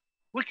 well,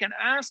 we can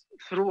ask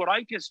through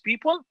righteous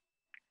people.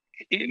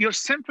 You're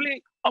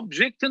simply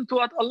objecting to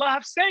what Allah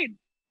has said.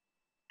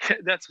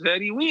 That's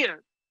very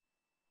weird.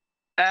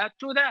 Add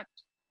to that,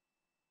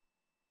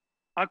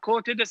 I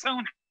quoted the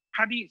sound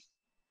hadith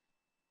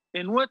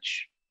in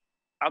which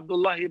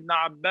Abdullah ibn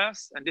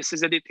Abbas, and this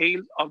is a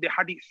detail of the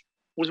hadith,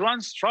 was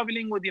once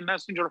traveling with the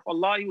Messenger of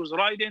Allah. He was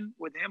riding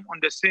with him on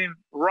the same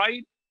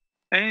ride,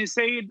 and he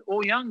said,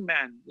 "Oh young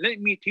man,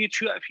 let me teach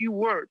you a few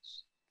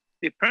words,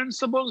 the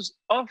principles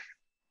of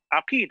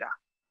Aqidah.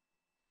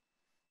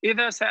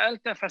 إذا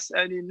سألت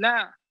فاسأل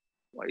الله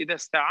وإذا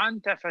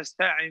استعنت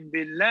فاستعن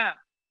بالله."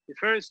 The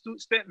first two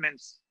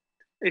statements.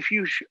 If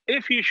you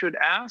should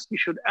ask, you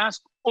should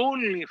ask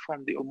only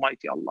from the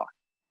Almighty Allah.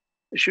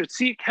 You should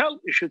seek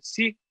help. You should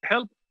seek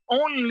help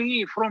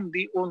only from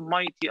the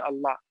Almighty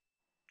Allah.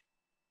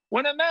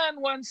 When a man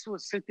once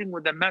was sitting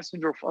with the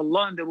Messenger of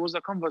Allah and there was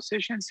a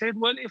conversation, said,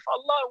 well, if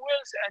Allah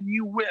wills and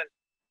you will.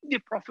 The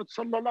Prophet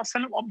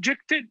ﷺ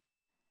objected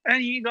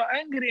and he got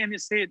angry and he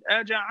said,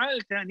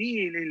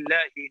 أَجَعَلْتَنِي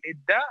لِلَّهِ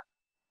نِدَّةً?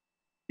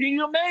 Do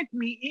you make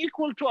me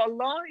equal to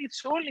Allah?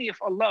 It's only if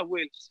Allah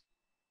wills.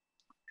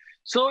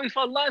 So if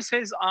Allah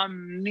says,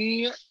 I'm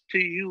near to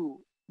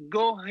you,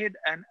 go ahead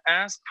and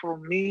ask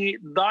from me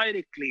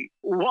directly.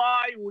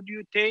 Why would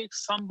you take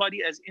somebody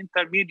as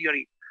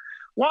intermediary?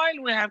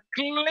 While we have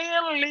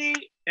clearly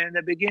in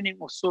the beginning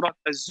of Surah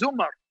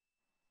Az-Zumar,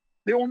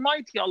 the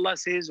Almighty Allah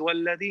says,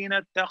 وَالَّذِينَ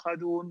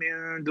اتَّخَذُوا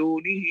مِن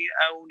دُونِهِ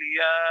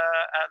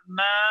أَوْلِيَاءَ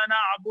مَا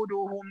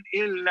نَعْبُدُهُمْ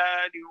إِلَّا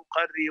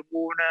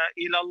لِيُقَرِّبُونَا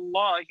إِلَى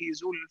اللَّهِ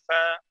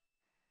زُلْفَى.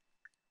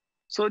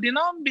 So the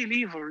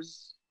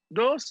non-believers,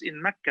 those in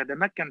Mecca, the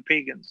Meccan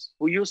pagans,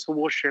 who used to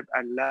worship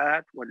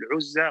Allat,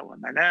 Wal-Uzza,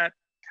 Wa-Manat,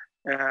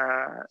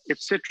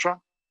 etc.,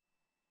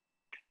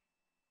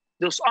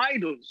 those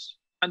idols.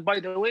 And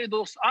by the way,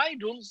 those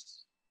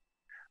idols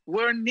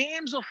were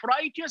names of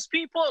righteous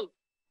people.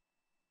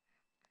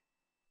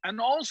 And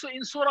also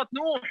in Surah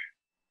Nuh,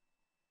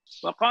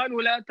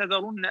 وَقَالُوا لَا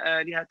تَذَرُنَّ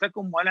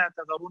آلِهَتَكُمْ وَلَا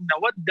تَذَرُنَّ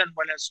وَدًّا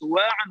وَلَا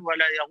سُوَاعًا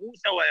وَلَا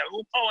يَغُوثَ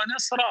وَيَعُوقَ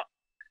وَنَسْرًا.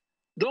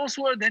 Those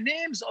were the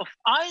names of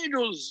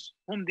idols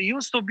whom they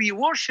used to be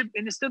worshipped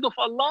instead of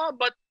Allah,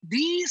 but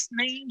these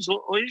names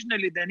were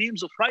originally the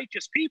names of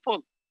righteous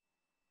people.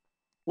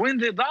 When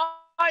they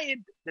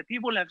died, the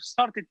people have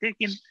started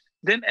taking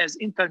them as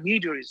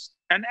intermediaries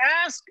and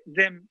ask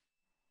them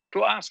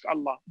to ask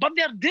Allah. But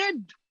they're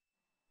dead.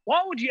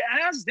 Why would you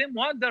ask them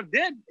why they're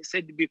dead? He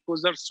said,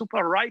 because they're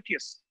super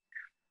righteous.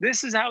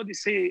 This is how they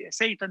say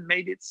Satan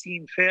made it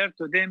seem fair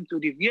to them to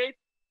deviate.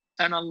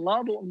 And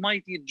Allah the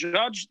Almighty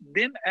judged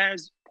them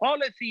as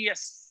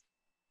polytheists,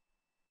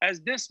 as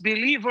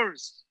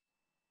disbelievers.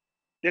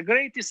 The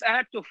greatest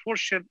act of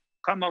worship,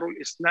 Qamarul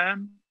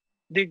Islam,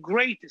 the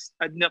greatest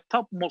and the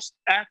topmost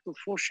act of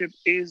worship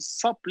is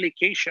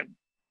supplication.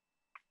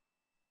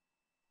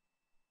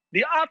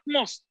 The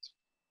utmost,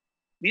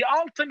 the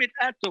ultimate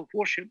act of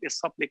worship is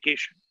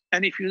supplication.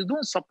 And if you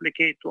don't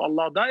supplicate to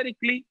Allah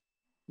directly,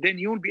 then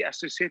you'll be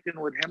associating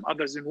with Him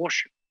others in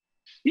worship.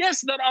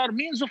 Yes, there are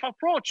means of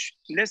approach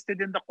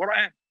listed in the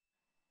Quran.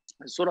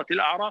 In Surah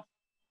Al-A'raf,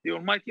 the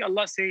Almighty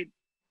Allah said,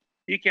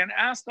 you can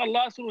ask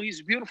Allah through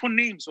His beautiful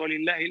names.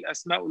 وَلِلَّهِ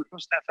الْأَسْمَاءُ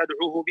الْحُسْنَى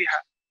فَادْعُوهُ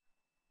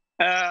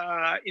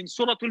بِهَا. In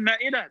Surah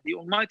Al-Ma'idah, the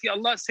Almighty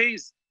Allah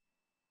says,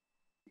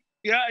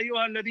 يا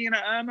أيها الذين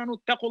آمنوا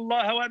اتقوا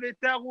الله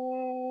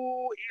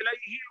وابتغوا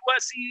إليه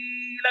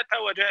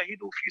الوسيلة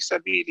وجاهدوا في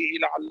سبيله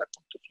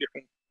لعلكم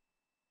تفلحون.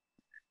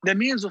 The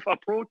means of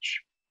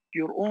approach,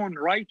 your own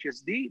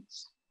righteous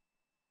deeds.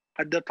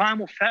 At the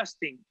time of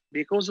fasting,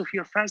 because of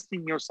your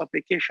fasting, your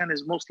supplication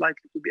is most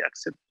likely to be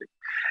accepted.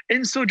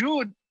 In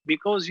sujood,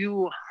 because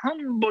you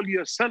humble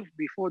yourself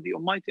before the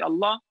Almighty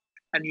Allah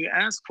and you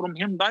ask from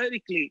Him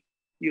directly,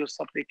 your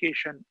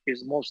supplication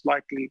is most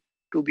likely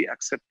to be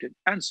accepted,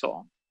 and so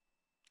on.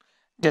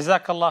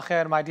 Jazakallah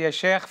khair, my dear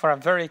Shaykh, for a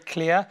very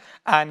clear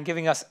and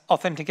giving us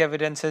authentic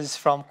evidences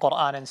from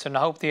Quran and Sunnah.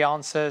 I hope the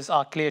answers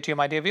are clear to you,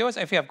 my dear viewers.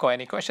 If you have got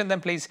any question,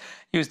 then please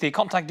use the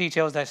contact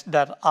details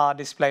that are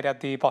displayed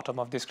at the bottom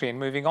of the screen.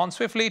 Moving on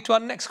swiftly to our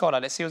next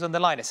caller. Let's see who's on the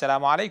line.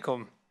 Assalamu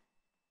alaikum.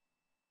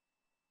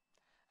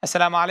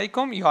 Assalamu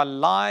alaikum. You are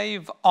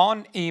live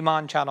on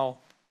Eman Channel.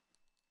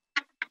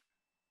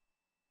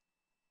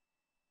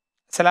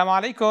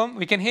 Assalamu alaikum.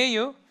 We can hear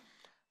you.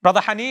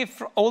 Brother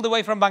Hanif, all the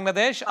way from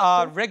Bangladesh,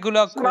 our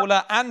regular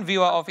caller and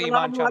viewer of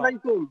Eman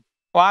Channel.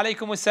 Wa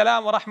alaikum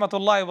assalam wa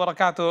rahmatullahi wa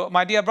barakatuh.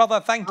 My dear brother,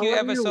 thank you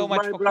ever so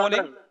much for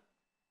calling.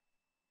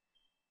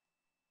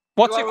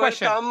 What's your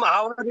question? Welcome.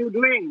 How are you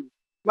doing?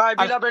 My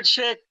beloved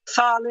Shaykh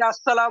Salah,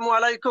 assalamu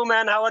alaikum,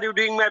 and how are you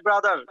doing, my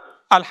brother?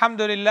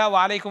 Alhamdulillah,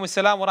 wa alaikum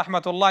assalam wa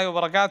rahmatullahi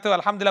wa barakatuh.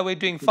 Alhamdulillah, we're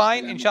doing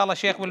fine. Inshallah,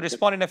 Shaykh will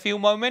respond in a few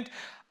moments.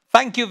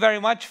 Thank you very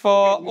much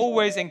for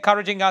always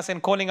encouraging us and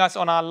calling us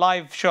on our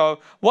live show.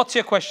 What's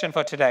your question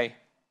for today?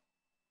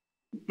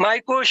 My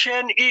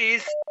question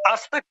is,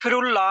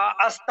 Astaghfirullah,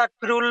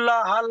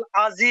 Astaghfirullah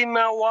al-Azim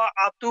wa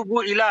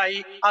atubu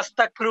ilai,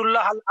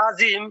 Astaghfirullah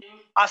al-Azim,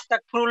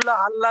 Astaghfirullah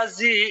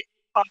al-Lazi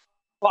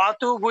wa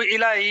atubu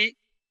ilai.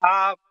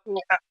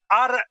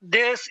 Are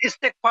these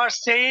istighfar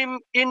same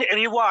in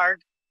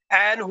reward?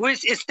 And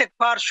which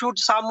istighfar should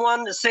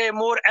someone say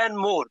more and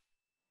more?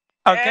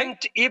 Okay. And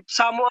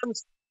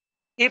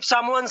if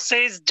someone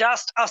says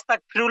just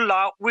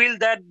Astaghfirullah, will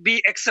that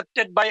be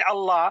accepted by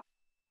Allah?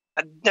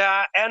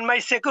 And my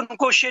second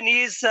question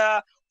is,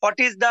 what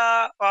is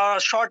the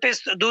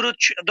shortest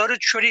Durud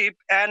Sharif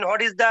and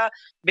what is the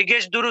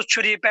biggest Durud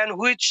Sharif, and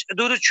which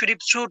Durud Sharif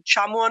should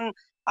someone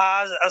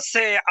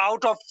say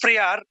out of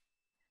prayer?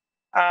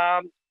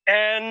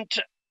 And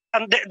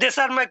these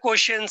are my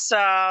questions.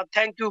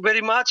 Thank you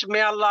very much.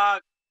 May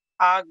Allah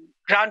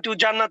grant you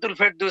Jannatul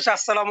Firdaus.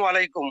 Assalamu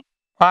alaikum.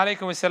 Wa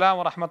alaikum assalam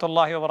wa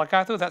rahmatullahi wa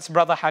barakatuh. That's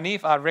Brother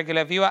Hanif, our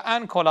regular viewer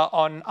and caller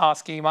on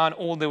Ask Eman,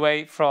 all the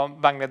way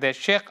from Bangladesh.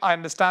 Shaykh, I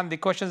understand the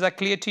questions are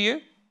clear to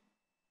you?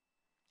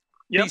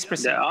 Yes, Please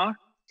proceed. they are.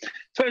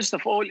 First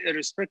of all,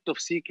 irrespective of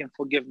seeking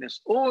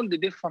forgiveness, all the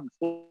different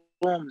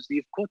forms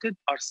you've quoted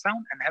are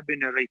sound and have been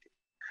narrated.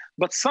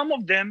 But some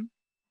of them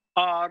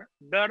are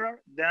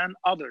better than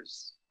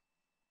others.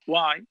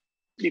 Why?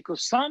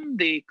 Because some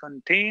they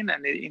contain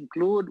and they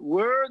include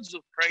words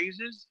of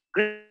praises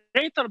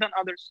greater than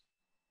others.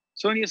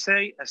 So when you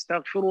say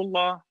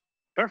Astaghfirullah,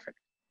 perfect.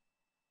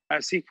 I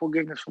seek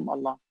forgiveness from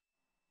Allah.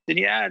 Then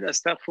you add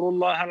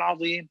Astaghfirullah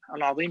al-Azim.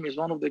 Al-Azim is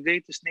one of the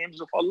greatest names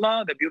of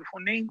Allah, the beautiful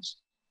names.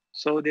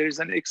 So there is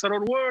an extra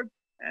word,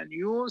 and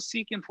your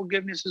seeking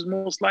forgiveness is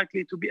most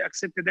likely to be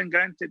accepted and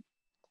granted.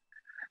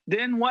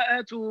 Then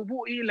وَأَتُوبُ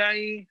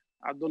إِلَيْهِ.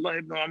 Abdullah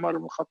ibn Umar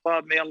ibn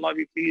Khattab, may Allah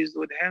be pleased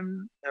with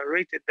him,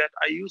 narrated that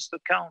I used to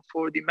count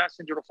for the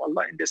Messenger of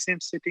Allah in the same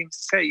sitting,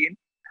 saying,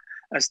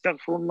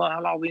 Astaghfirullah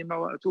al-Azim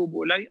wa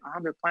atubu ilayh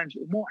 100 times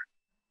or more.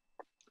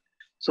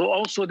 So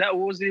also that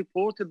was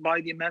reported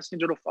by the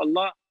Messenger of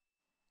Allah.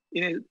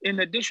 In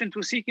addition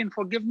to seeking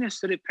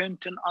forgiveness,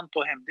 repenting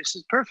unto him. This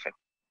is perfect.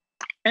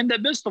 And the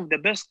best of the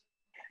best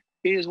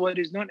is what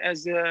is known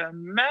as the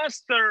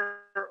master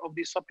of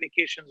the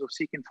supplications of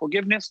seeking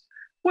forgiveness,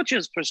 which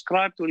is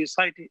prescribed to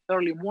recite it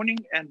early morning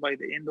and by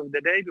the end of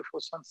the day before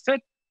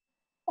sunset.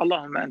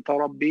 Allahumma anta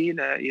rabbi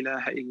la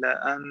ilaha illa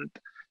ant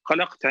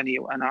خلقتني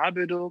وأنا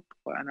عبدك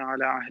وأنا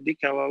على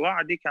عهدك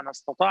ووعدك ما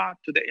استطعت,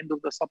 to the end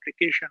of the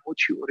supplication,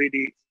 which you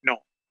already know.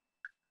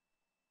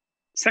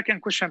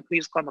 Second question,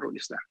 please, Qamarul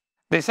Islam.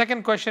 The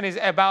second question is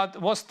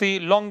about what's the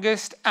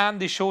longest and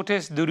the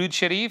shortest Durood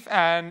Sharif,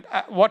 and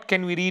what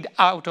can we read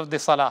out of the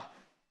Salah?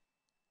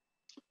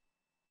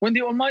 When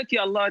the Almighty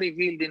Allah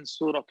revealed in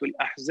Surah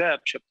Al-Ahzab,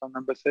 chapter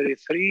number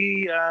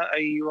 33, يا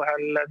أيها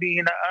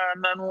الذين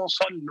آمنوا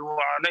صلوا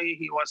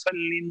عليه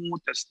وسلموا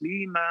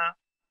تسليما,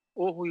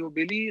 O who you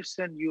believe,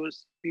 send your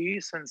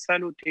peace and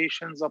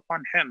salutations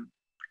upon him.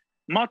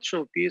 Much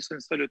of peace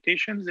and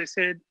salutations, they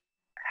said,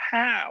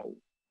 how?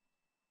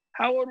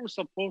 How are we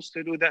supposed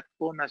to do that,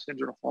 O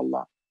Messenger of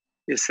Allah?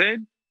 They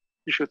said,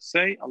 you should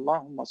say,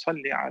 Allahumma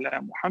salli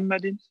ala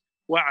Muhammadin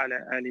wa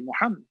ala ali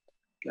Muhammad,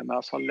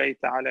 kama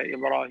sallayta ala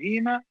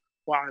Ibrahim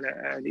wa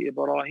ala ali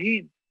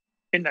Ibrahim,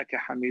 innaka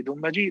hamidun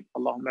majid.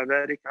 Allahumma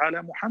barik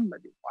ala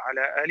Muhammadin wa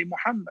ala ali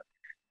Muhammad,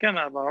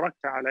 كما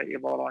باركت على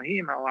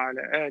إبراهيم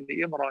وعلى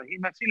آل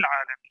إبراهيم في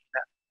العالمين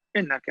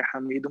إنك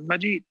حميد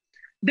مجيد.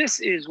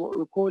 This is what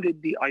we call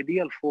it the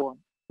ideal form,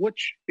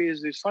 which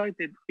is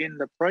recited in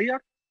the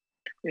prayer,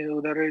 in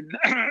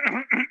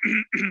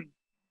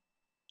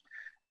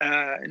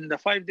the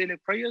 5 daily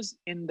prayers,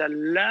 in the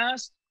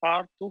last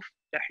part of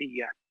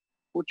Tahiyyat,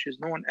 which is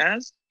known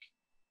as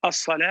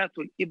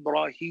As-Salatul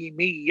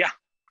Ibrahimiyyah,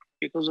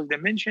 because of the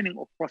mentioning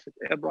of Prophet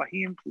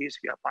Ibrahim, peace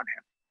be upon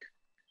him.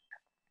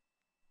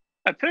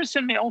 A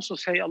person may also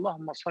say,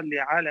 Allahumma salli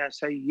ala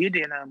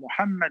Sayyidina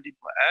Muhammadin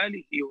wa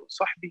alihi wa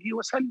sahbihi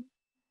wa sallim.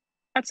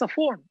 That's a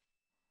form.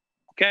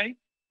 Okay?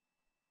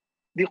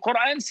 The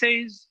Quran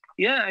says,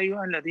 Ya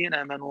ayyuha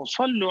alladhina amanu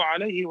sallu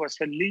alayhi wa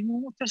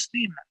sallimu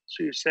taslima.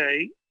 So you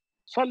say,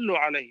 Sallu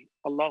alayhi.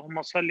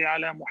 Allahumma salli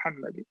ala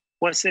Muhammadin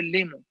wa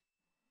sallimu.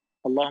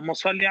 Allahumma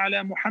salli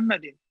ala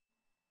Muhammadin.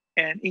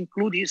 And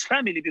include his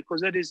family, because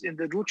that is in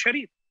the Durood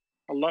Sharif.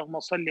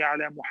 Allahumma salli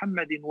ala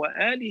Muhammadin wa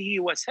alihi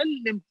wa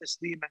sallim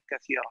tasliman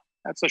kathira.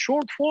 That's a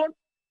short form,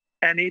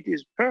 and it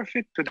is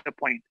perfect to the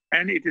point.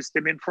 And it is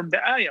taken from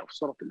the ayah of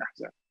Surah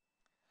Al-Ahzab.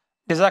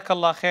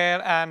 Jazakallah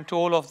khair. And to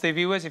all of the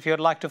viewers, if you'd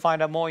like to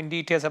find out more in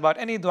details about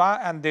any dua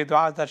and the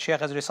dua that Shaykh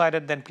has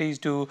recited, then please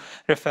do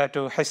refer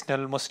to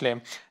Hisnul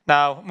Muslim.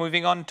 Now,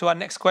 moving on to our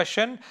next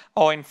question,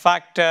 or in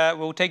fact,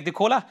 we'll take the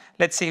caller.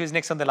 Let's see who's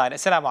next on the line.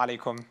 Assalamu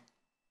alaikum.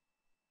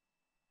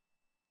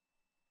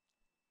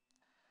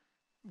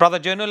 Brother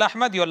Janul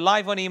Ahmad, you're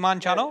live on Eman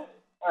Channel.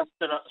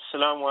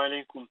 Assalamu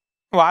alaikum.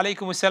 Wa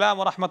alaikum assalam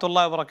wa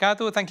rahmatullahi wa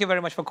barakatuh. Thank you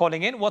very much for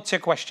calling in. What's your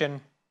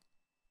question?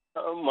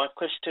 My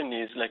question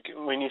is, like,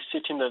 when you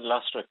sit in the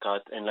last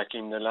rakat and like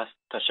in the last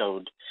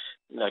tashahud,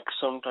 like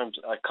sometimes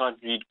I can't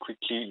read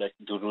quickly, like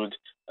Durood,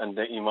 and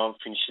the Imam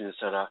finishes the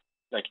Salah.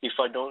 Like, if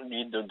I don't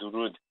read the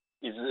Durood,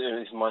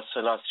 is my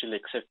Salah still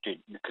accepted?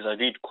 Because I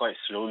read quite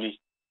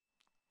slowly.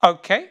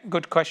 Okay,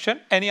 good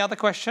question. Any other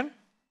question?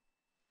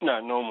 No,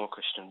 no more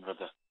question,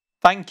 brother.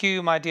 Thank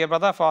you, my dear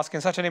brother, for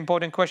asking such an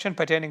important question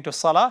pertaining to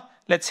Salah.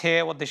 Let's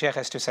hear what the Shaykh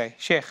has to say.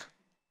 Shaykh.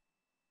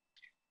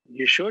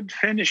 You should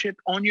finish it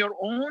on your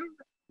own,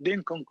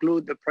 then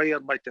conclude the prayer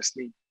by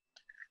taslim,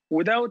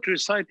 without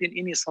reciting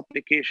any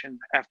supplication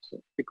after,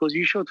 because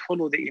you should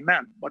follow the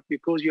Imam. But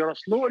because you're a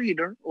slow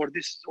reader, or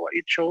this is what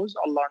it shows,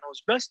 Allah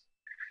knows best,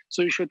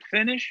 so you should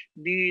finish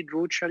the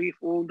Durood Sharif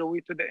all the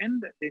way to the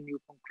end, then you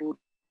conclude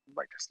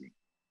by taslim.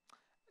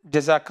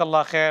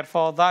 Jazakallah khair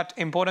for that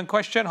important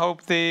question.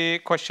 Hope the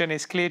question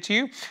is clear to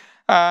you.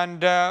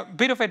 And a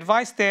bit of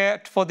advice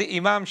there for the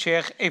Imam,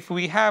 Shaykh. If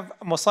we have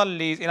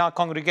musallis in our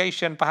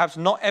congregation, perhaps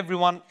not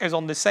everyone is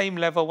on the same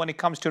level when it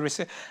comes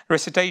to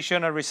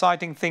recitation or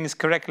reciting things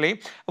correctly.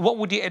 What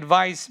would your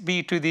advice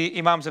be to the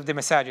Imams of the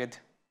Masajid?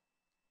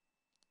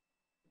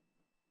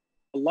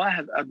 Allah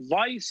have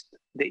advised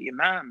the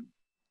Imam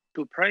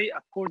to pray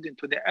according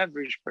to the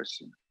average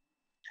person.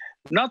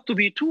 Not to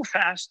be too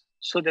fast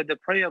so that the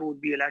prayer would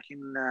be like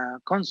in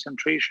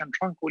concentration,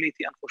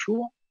 tranquility, and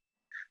khushu',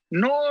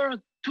 nor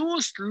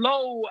too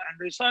slow and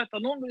recite a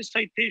long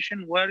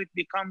recitation where it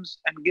becomes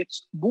and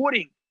gets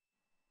boring.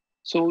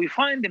 So we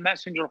find the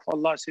Messenger of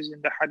Allah says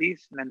in the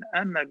hadith, "Man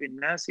amma bin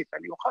nasi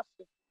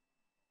falyukhaffif."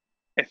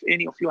 If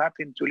any of you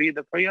happen to lead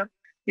the prayer,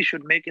 he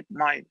should make it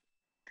mild.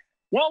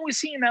 What we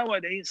see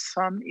nowadays,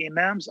 some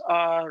imams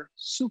are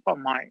super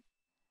mild.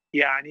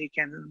 Yeah, you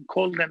can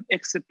call them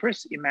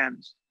express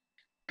imams.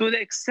 To the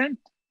extent,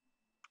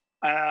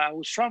 I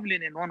was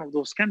traveling in one of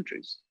those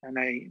countries, and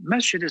a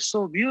masjid is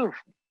so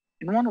beautiful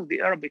in one of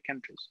the Arabic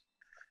countries.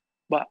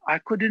 But I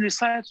couldn't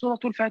recite Surah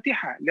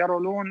Al-Fatiha, let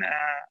alone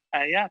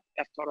ayat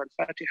after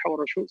Al-Fatiha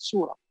or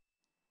Surah.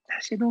 I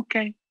said,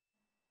 okay.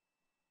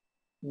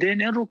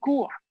 Then in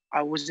ruku',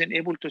 I wasn't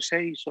able to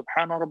say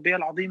Subhana Rabbi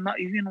al-Azim, not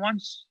even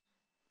once.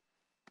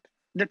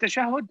 The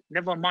tashahud,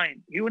 never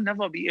mind. You will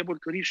never be able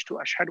to reach to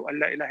Ashhadu an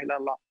la ilaha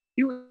illallah.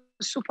 He was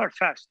super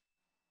fast.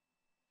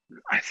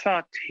 I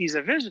thought he's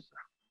a visitor.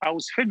 I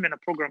was filming a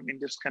program in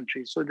this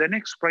country. So the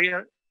next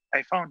prayer,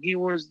 I found he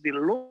was the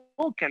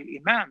local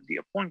imam, the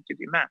appointed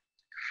imam.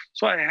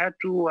 So I had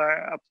to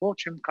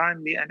approach him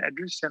kindly and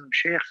address him,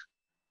 Shaykh.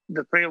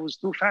 The prayer was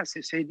too fast.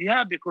 He said,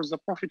 yeah, because the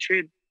Prophet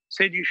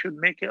said you should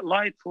make it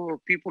light for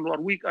people who are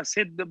weak. I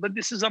said, but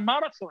this is a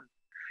marathon.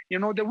 You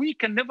know, the weak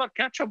can never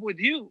catch up with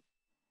you.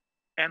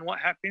 And what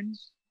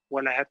happens?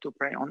 Well, I had to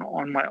pray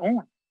on my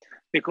own.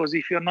 Because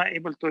if you're not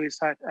able to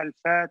recite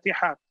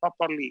Al-Fatiha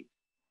properly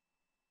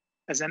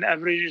as an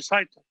average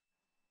reciter,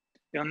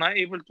 you're not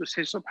able to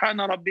say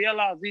Subhana Rabbi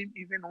al-Azim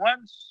even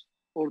once,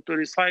 or to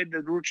recite the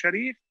Durud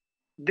Sharif,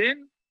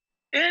 then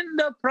in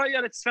the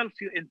prayer itself,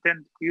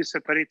 you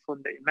separate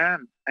from the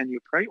Imam and you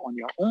pray on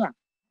your own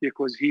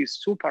because he is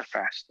super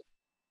fast.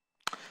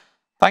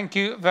 Thank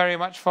you very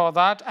much for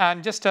that.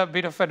 And just a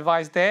bit of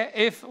advice there.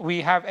 If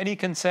we have any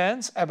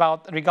concerns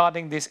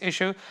regarding this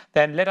issue,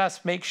 then let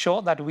us make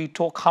sure that we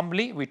talk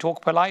humbly, we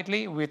talk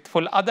politely, with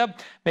full adab,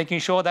 making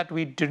sure that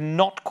we do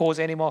not cause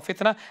any more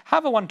fitna.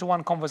 Have a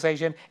one-to-one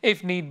conversation.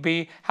 If need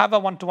be, have a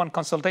one-to-one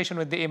consultation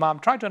with the Imam.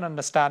 Try to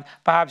understand.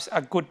 Perhaps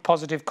a good,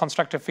 positive,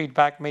 constructive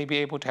feedback may be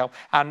able to help.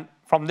 And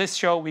from this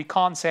show, we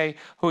can't say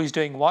who is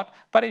doing what,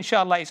 but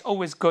inshallah, it's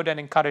always good and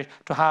encouraged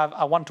to have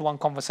a one-to-one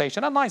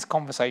conversation, a nice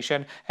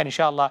conversation, and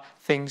inshallah,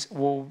 things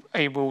we'll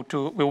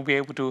be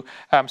able to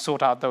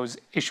sort out those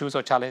issues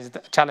or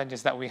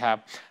challenges that we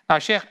have. Now,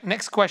 Shaykh,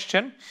 next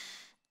question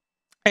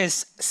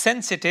is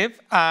sensitive,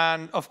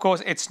 and of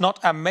course, it's not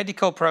a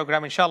medical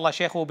program. Inshallah,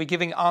 Shaykh will be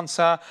giving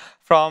answer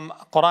from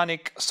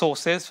Quranic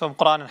sources, from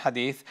Quran and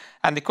Hadith,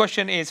 and the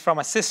question is from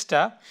a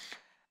sister.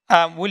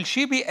 Will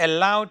she be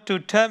allowed to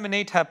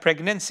terminate her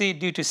pregnancy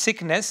due to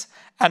sickness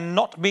and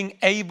not being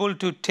able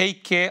to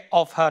take care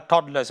of her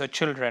toddlers or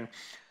children?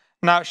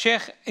 Now,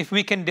 Sheikh, if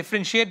we can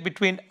differentiate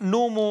between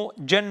normal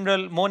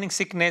general morning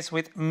sickness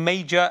with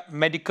major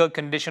medical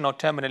condition or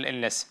terminal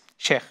illness.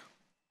 Sheikh.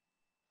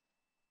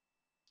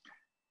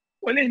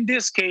 Well, in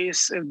this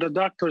case, if the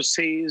doctor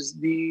says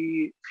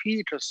the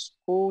fetus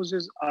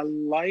poses a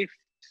life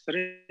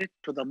threat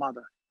to the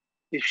mother,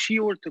 if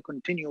she were to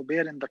continue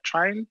bearing the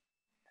child,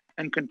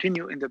 and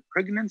continue in the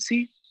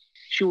pregnancy,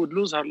 she would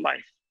lose her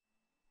life.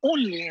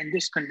 Only in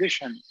this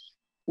condition,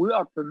 we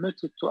are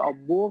permitted to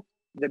abort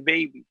the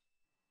baby.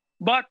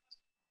 But,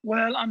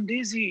 well, I'm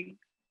dizzy,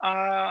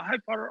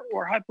 hyper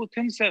or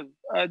hypotensive,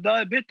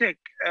 diabetic,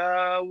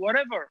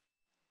 whatever.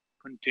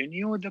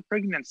 Continue with the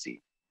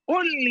pregnancy.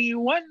 Only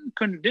one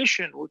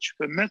condition which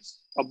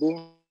permits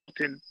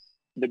aborting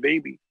the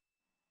baby.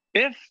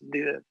 If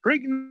the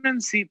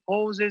pregnancy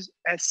poses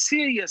a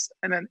serious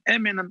and an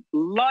imminent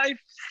life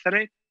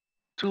threat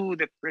to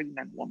the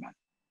pregnant woman.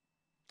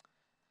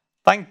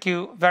 Thank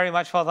you very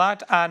much for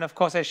that. And of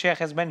course, as Sheikh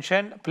has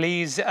mentioned,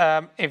 please,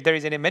 if there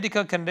is any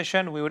medical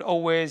condition, we would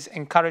always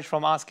encourage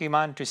from Ask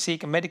Eman to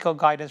seek medical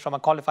guidance from a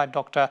qualified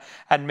doctor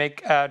and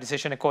make a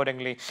decision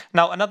accordingly.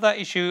 Now, another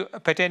issue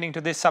pertaining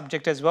to this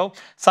subject as well,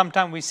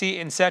 sometimes we see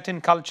in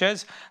certain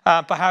cultures,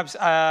 perhaps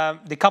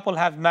the couple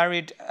have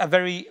married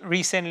very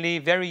recently,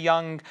 very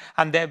young,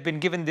 and they've been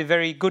given the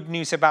very good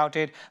news about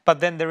it. But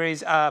then there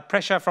is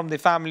pressure from the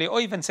family,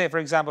 or even say, for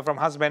example, from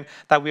husband,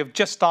 that we have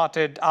just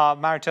started our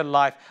marital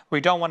life. We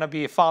don't want to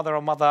be a father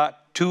or mother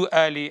too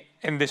early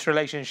in this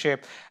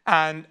relationship,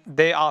 and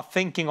they are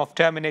thinking of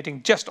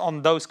terminating just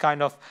on those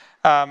kind of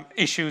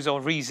issues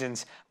or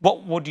reasons.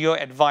 What would your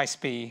advice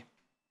be?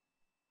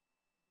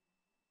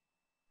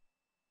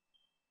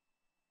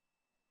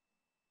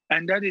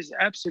 And that is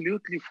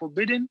absolutely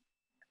forbidden,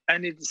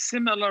 and it's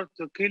similar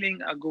to killing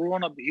a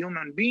grown-up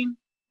human being.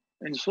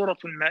 In Surah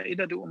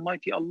Al-Ma'idah, the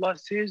Almighty Allah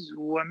says,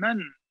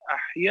 وَمَنْ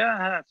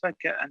أَحْيَاهَا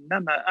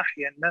فَكَأَنَّمَا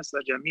أَحْيَا النَّاسَ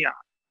جَمِيعًا.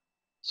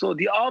 So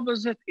the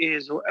opposite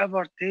is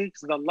whoever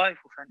takes the life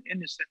of an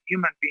innocent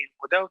human being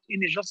without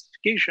any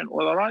justification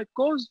or the right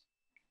cause,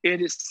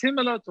 it is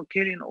similar to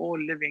killing all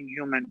living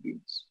human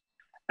beings.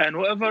 And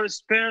whoever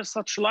spares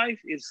such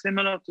life is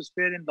similar to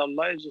sparing the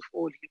lives of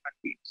all human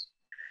beings.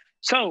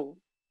 So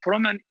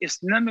from an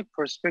Islamic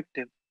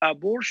perspective,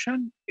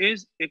 abortion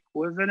is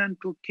equivalent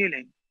to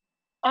killing,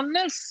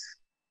 unless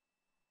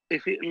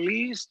if it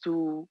leads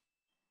to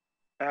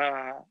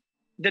uh,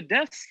 the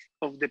death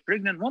of the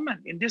pregnant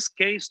woman. In this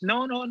case,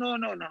 no, no, no,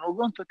 no, no. We're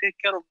going to take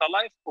care of the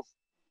life of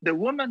the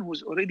woman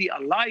who's already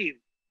alive.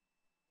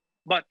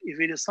 But if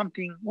it is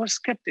something, we're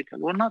skeptical,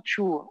 we're not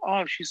sure.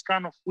 Oh, she's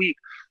kind of weak.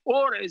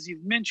 Or as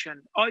you've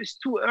mentioned, oh, it's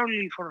too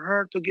early for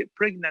her to get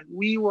pregnant.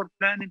 We were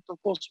planning to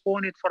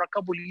postpone it for a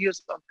couple of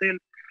years until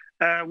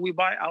we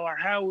buy our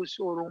house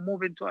or we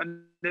move into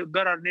a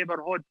better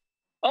neighborhood.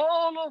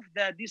 All of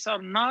that, these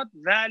are not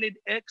valid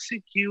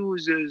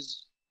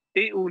excuses.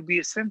 It will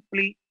be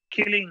simply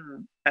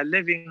killing a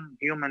living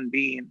human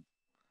being.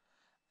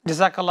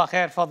 Jazakallah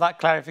khair for that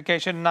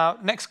clarification. Now,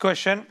 next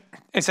question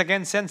is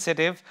again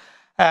sensitive,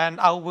 and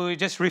I will be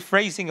just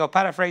rephrasing or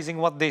paraphrasing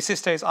what the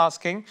sister is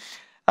asking.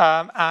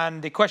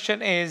 And the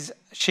question is,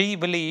 she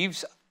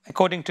believes,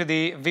 according to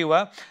the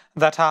viewer,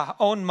 that her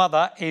own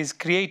mother is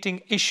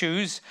creating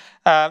issues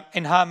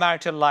in her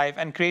marital life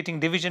and creating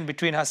division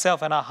between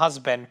herself and her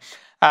husband.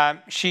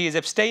 She is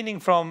abstaining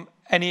from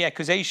any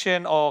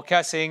accusation or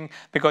cursing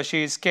because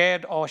she is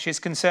scared or she's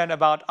concerned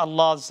about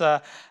Allah's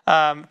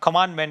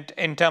commandment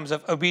in terms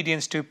of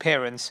obedience to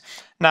parents.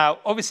 Now,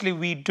 obviously,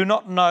 we do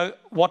not know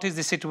what is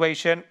the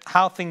situation,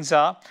 how things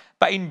are,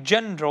 but in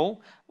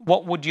general,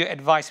 what would your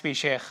advice be,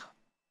 Shaykh?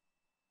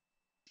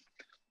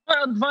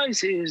 My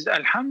advice is,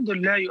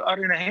 Alhamdulillah, you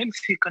are in a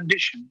healthy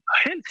condition.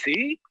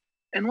 Healthy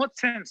in what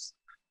sense?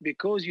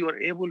 Because you are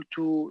able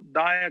to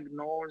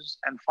diagnose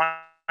and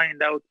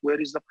find out where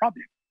is the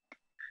problem.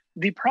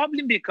 The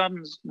problem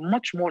becomes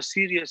much more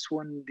serious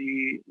when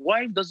the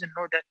wife doesn't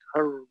know that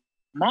her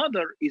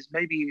mother is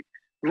maybe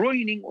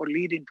ruining or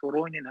leading to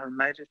ruining her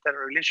marital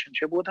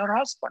relationship with her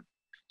husband.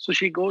 So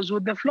she goes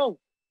with the flow.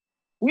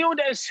 We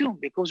would assume,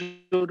 because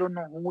we don't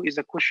know who is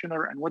the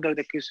questioner and whether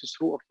the case is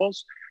true or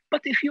false.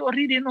 But if you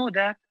already know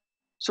that,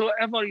 so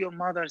ever your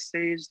mother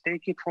says,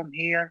 take it from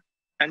here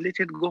and let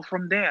it go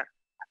from there.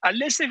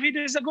 Unless if it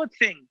is a good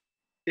thing.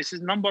 This is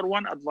number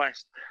one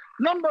advice.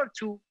 Number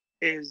two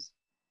is,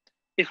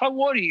 if I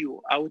were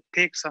you, I would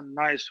take some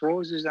nice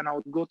roses and I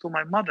would go to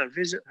my mother,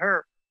 visit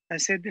her,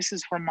 and say, this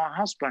is from my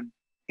husband.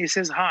 He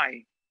says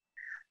hi.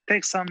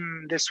 Take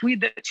the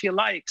sweet that she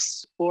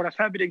likes or a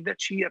fabric that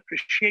she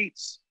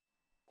appreciates,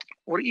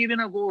 or even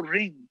a gold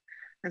ring,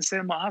 and say,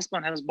 my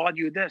husband has bought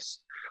you this.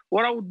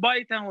 Or I would buy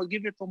it and I would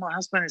give it to my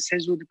husband and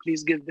says, would you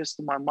please give this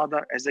to my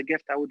mother as a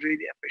gift? I would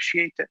really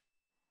appreciate it.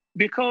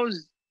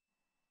 Because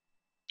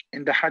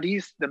in the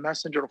hadith, the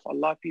Messenger of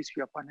Allah, peace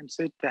be upon him,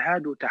 said,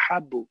 tahadu,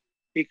 tahabbu,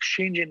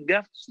 exchanging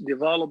gifts,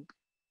 develop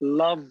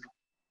love.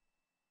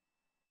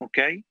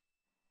 Okay?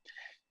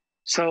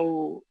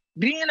 So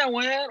being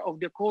aware of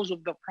the cause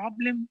of the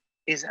problem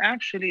is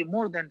actually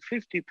more than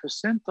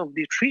 50% of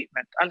the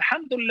treatment.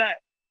 Alhamdulillah,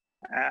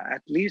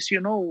 at least you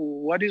know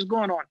what is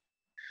going on.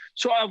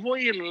 So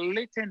avoid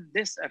letting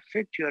this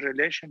affect your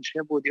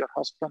relationship with your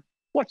husband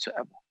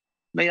whatsoever.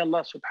 May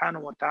Allah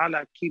subhanahu wa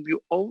ta'ala keep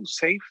you all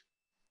safe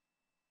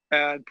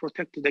and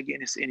protected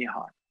against any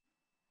harm.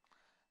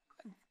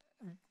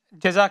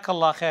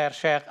 Jazakallah khair,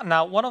 Shaykh.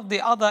 Now, one of the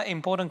other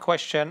important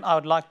question I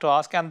would like to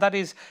ask, and that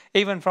is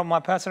even from my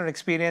personal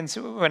experience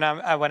when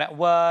I'm at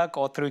work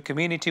or through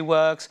community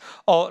works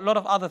or a lot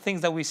of other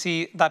things that we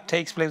see that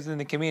takes place in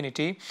the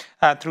community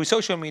through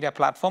social media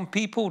platform,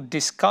 people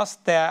discuss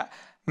their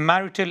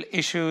marital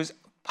issues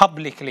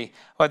publicly,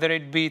 whether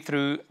it be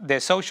through their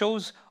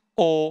socials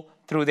or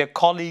through their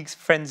colleagues,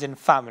 friends, and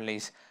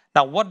families.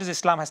 Now, what does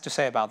Islam has to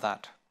say about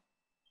that?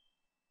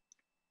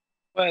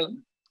 Well,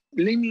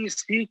 let me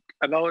speak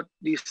about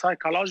the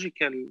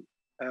psychological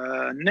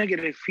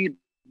negative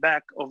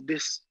feedback of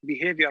this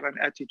behavior and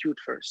attitude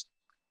first.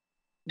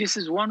 This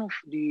is one of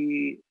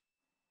the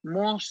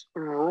most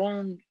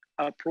wrong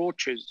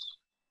approaches,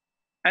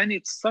 and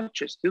it's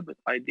such a stupid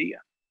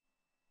idea.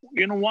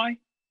 You know why?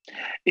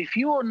 If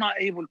you are not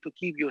able to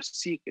keep your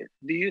secret,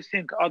 do you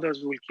think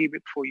others will keep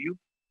it for you?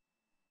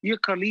 Your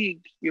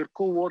colleague, your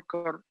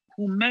co-worker,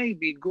 who may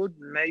be good,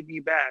 may be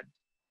bad,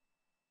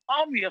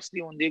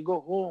 obviously when they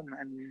go home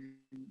and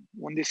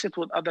when they sit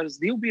with others,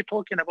 they'll be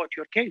talking about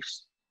your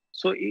case.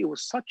 So it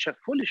was such a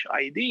foolish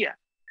idea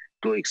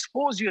to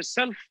expose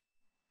yourself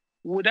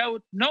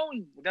without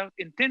knowing, without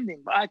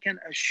intending. But I can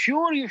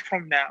assure you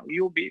from now,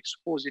 you'll be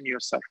exposing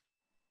yourself.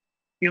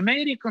 You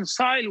may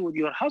reconcile with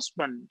your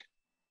husband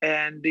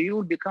and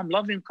you'll become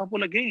loving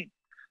couple again.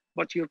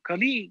 But your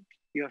colleague,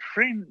 your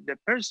friend, the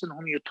person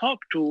whom you talk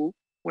to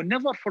will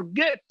never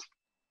forget.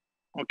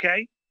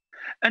 Okay?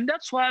 And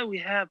that's why we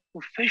have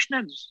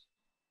professionals.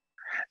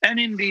 And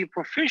in the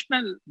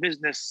professional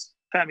business,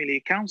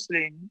 family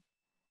counseling,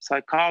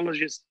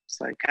 psychologists,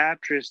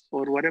 psychiatrists,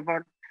 or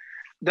whatever,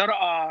 there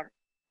are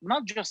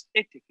not just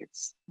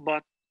etiquettes,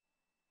 but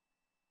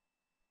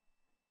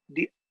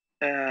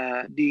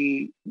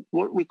the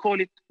what we call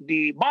it,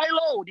 the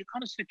bylaw, the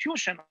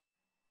constitution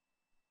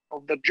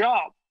of the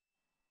job,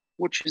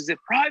 which is the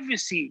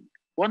privacy,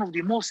 one of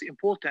the most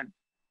important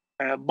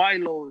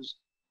bylaws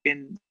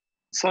in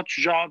such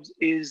jobs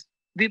is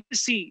the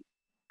privacy.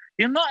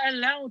 You're not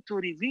allowed to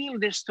reveal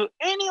this to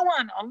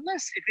anyone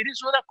unless if it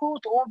is with a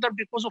court order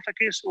because of a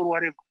case or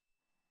whatever.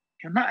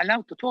 You're not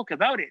allowed to talk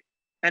about it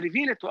and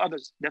reveal it to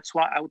others. That's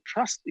why I would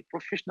trust a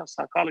professional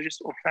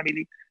psychologist or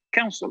family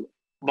counselor.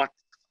 But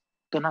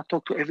do not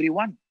talk to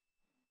everyone.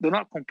 Do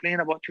not complain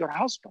about your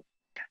husband,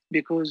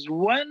 because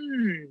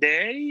one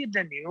day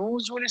the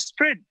news will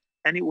spread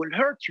and it will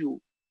hurt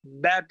you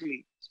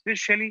badly,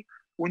 especially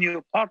when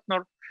your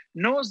partner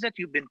knows that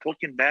you've been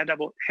talking bad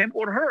about him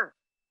or her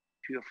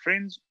to your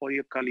friends or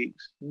your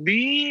colleagues.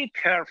 Be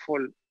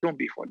careful. Don't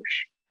be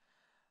foolish.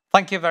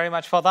 Thank you very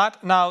much for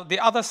that. Now, the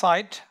other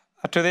side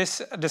to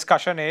this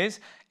discussion is,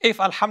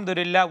 if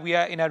alhamdulillah we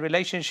are in a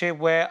relationship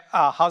where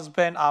our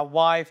husband, our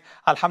wife,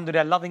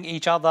 alhamdulillah, loving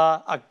each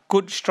other, a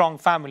good strong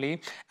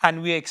family,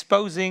 and we are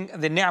exposing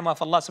the ni'mah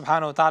of Allah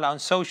subhanahu wa ta'ala on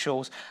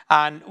socials,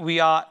 and we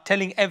are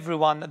telling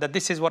everyone that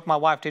this is what my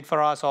wife did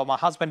for us or my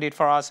husband did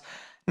for us.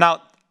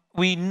 Now,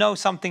 we know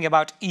something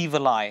about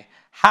evil eye.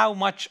 How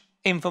much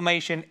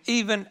information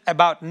even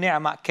about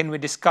ni'mah can we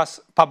discuss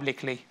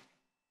publicly?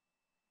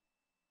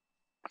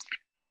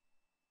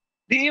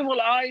 The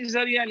evil eye is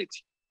a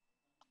reality.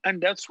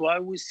 And that's why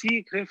we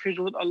seek refuge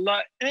with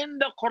Allah in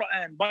the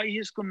Quran by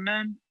His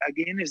command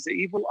against the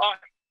evil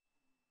eye.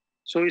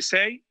 So we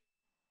say,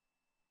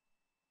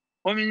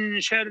 وَمِن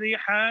شَرِّ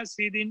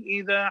حَاسِدٍ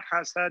إِذَا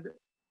حَسَدَ.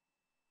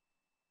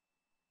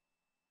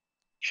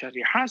 شَرِّ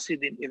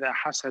حَاسِدٍ إِذَا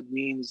حَسَدَ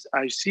means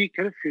I seek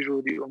refuge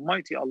with the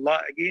Almighty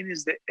Allah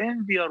against the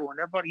envier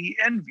whenever he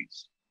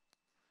envies.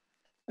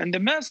 And the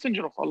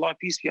Messenger of Allah,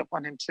 peace be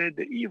upon him, said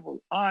the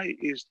evil eye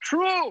is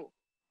true.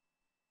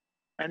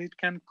 And it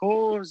can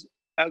cause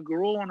a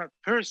grown-up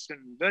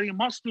person, very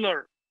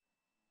muscular,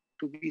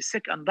 to be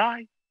sick and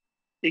die.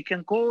 It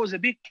can cause a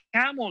big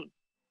camel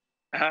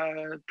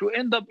to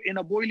end up in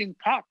a boiling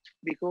pot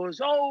because,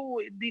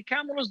 oh, the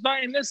camel is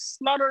dying, let's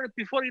slaughter it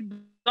before it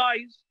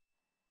dies.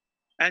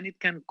 And it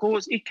can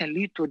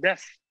lead to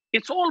death.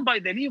 It's all by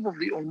the leave of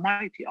the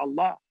Almighty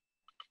Allah.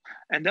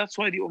 And that's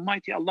why the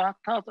Almighty Allah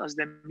taught us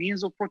the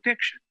means of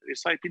protection,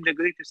 reciting the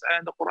greatest ayah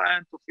in the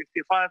Quran,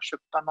 255,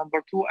 chapter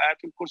number 2,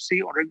 Ayatul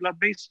Kursi, on regular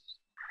basis,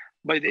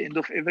 by the end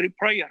of every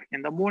prayer,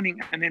 in the morning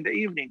and in the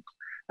evening,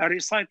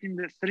 reciting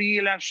the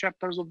 3 last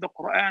chapters of the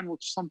Quran,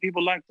 which some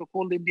people like to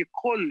call them the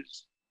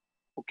quls,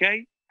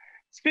 okay?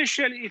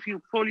 Especially if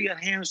you pull your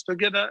hands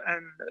together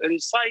and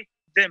recite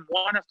them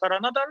one after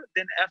another,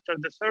 then after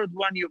the third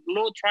one, you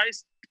blow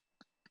thrice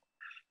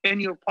in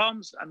your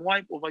palms and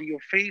wipe over your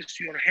face,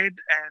 your head,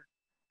 and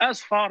as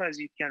far as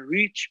you can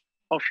reach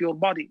of your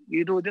body.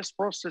 You do this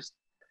process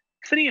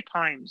 3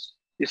 times.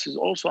 This is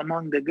also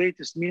among the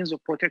greatest means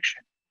of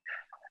protection.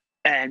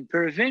 And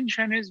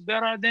prevention is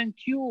better than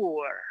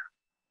cure.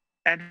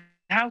 And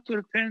how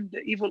to prevent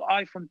the evil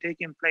eye from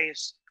taking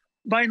place?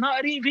 By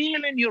not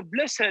revealing your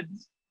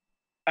blessings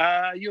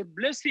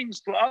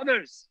to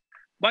others.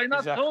 By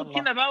not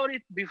talking about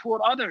it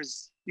before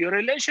others. Your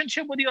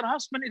relationship with your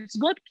husband, it's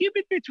good. Keep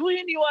it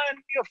between you and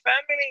your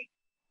family.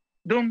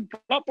 Don't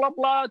blah, blah,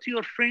 blah to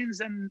your friends.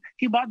 And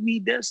he bought me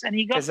this and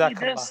he got me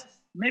this.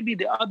 Maybe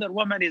the other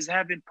woman is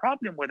having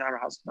problem with her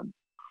husband.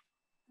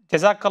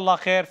 Jazakallah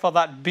khair for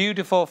that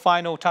beautiful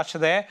final touch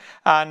there.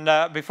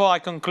 And before I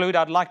conclude,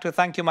 I'd like to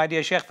thank you, my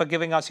dear Shaykh, for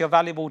giving us your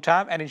valuable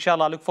time. And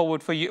inshallah, I look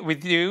forward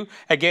with you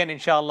again,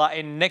 inshallah,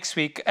 in next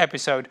week's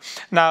episode.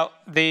 Now,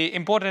 the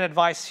important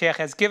advice Shaykh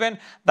has given,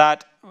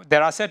 that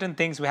there are certain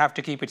things we have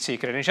to keep it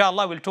secret.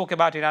 Inshallah, we'll talk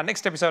about it in our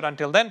next episode.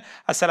 Until then,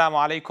 Assalamu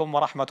alaikum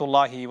wa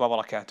rahmatullahi wa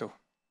barakatuh.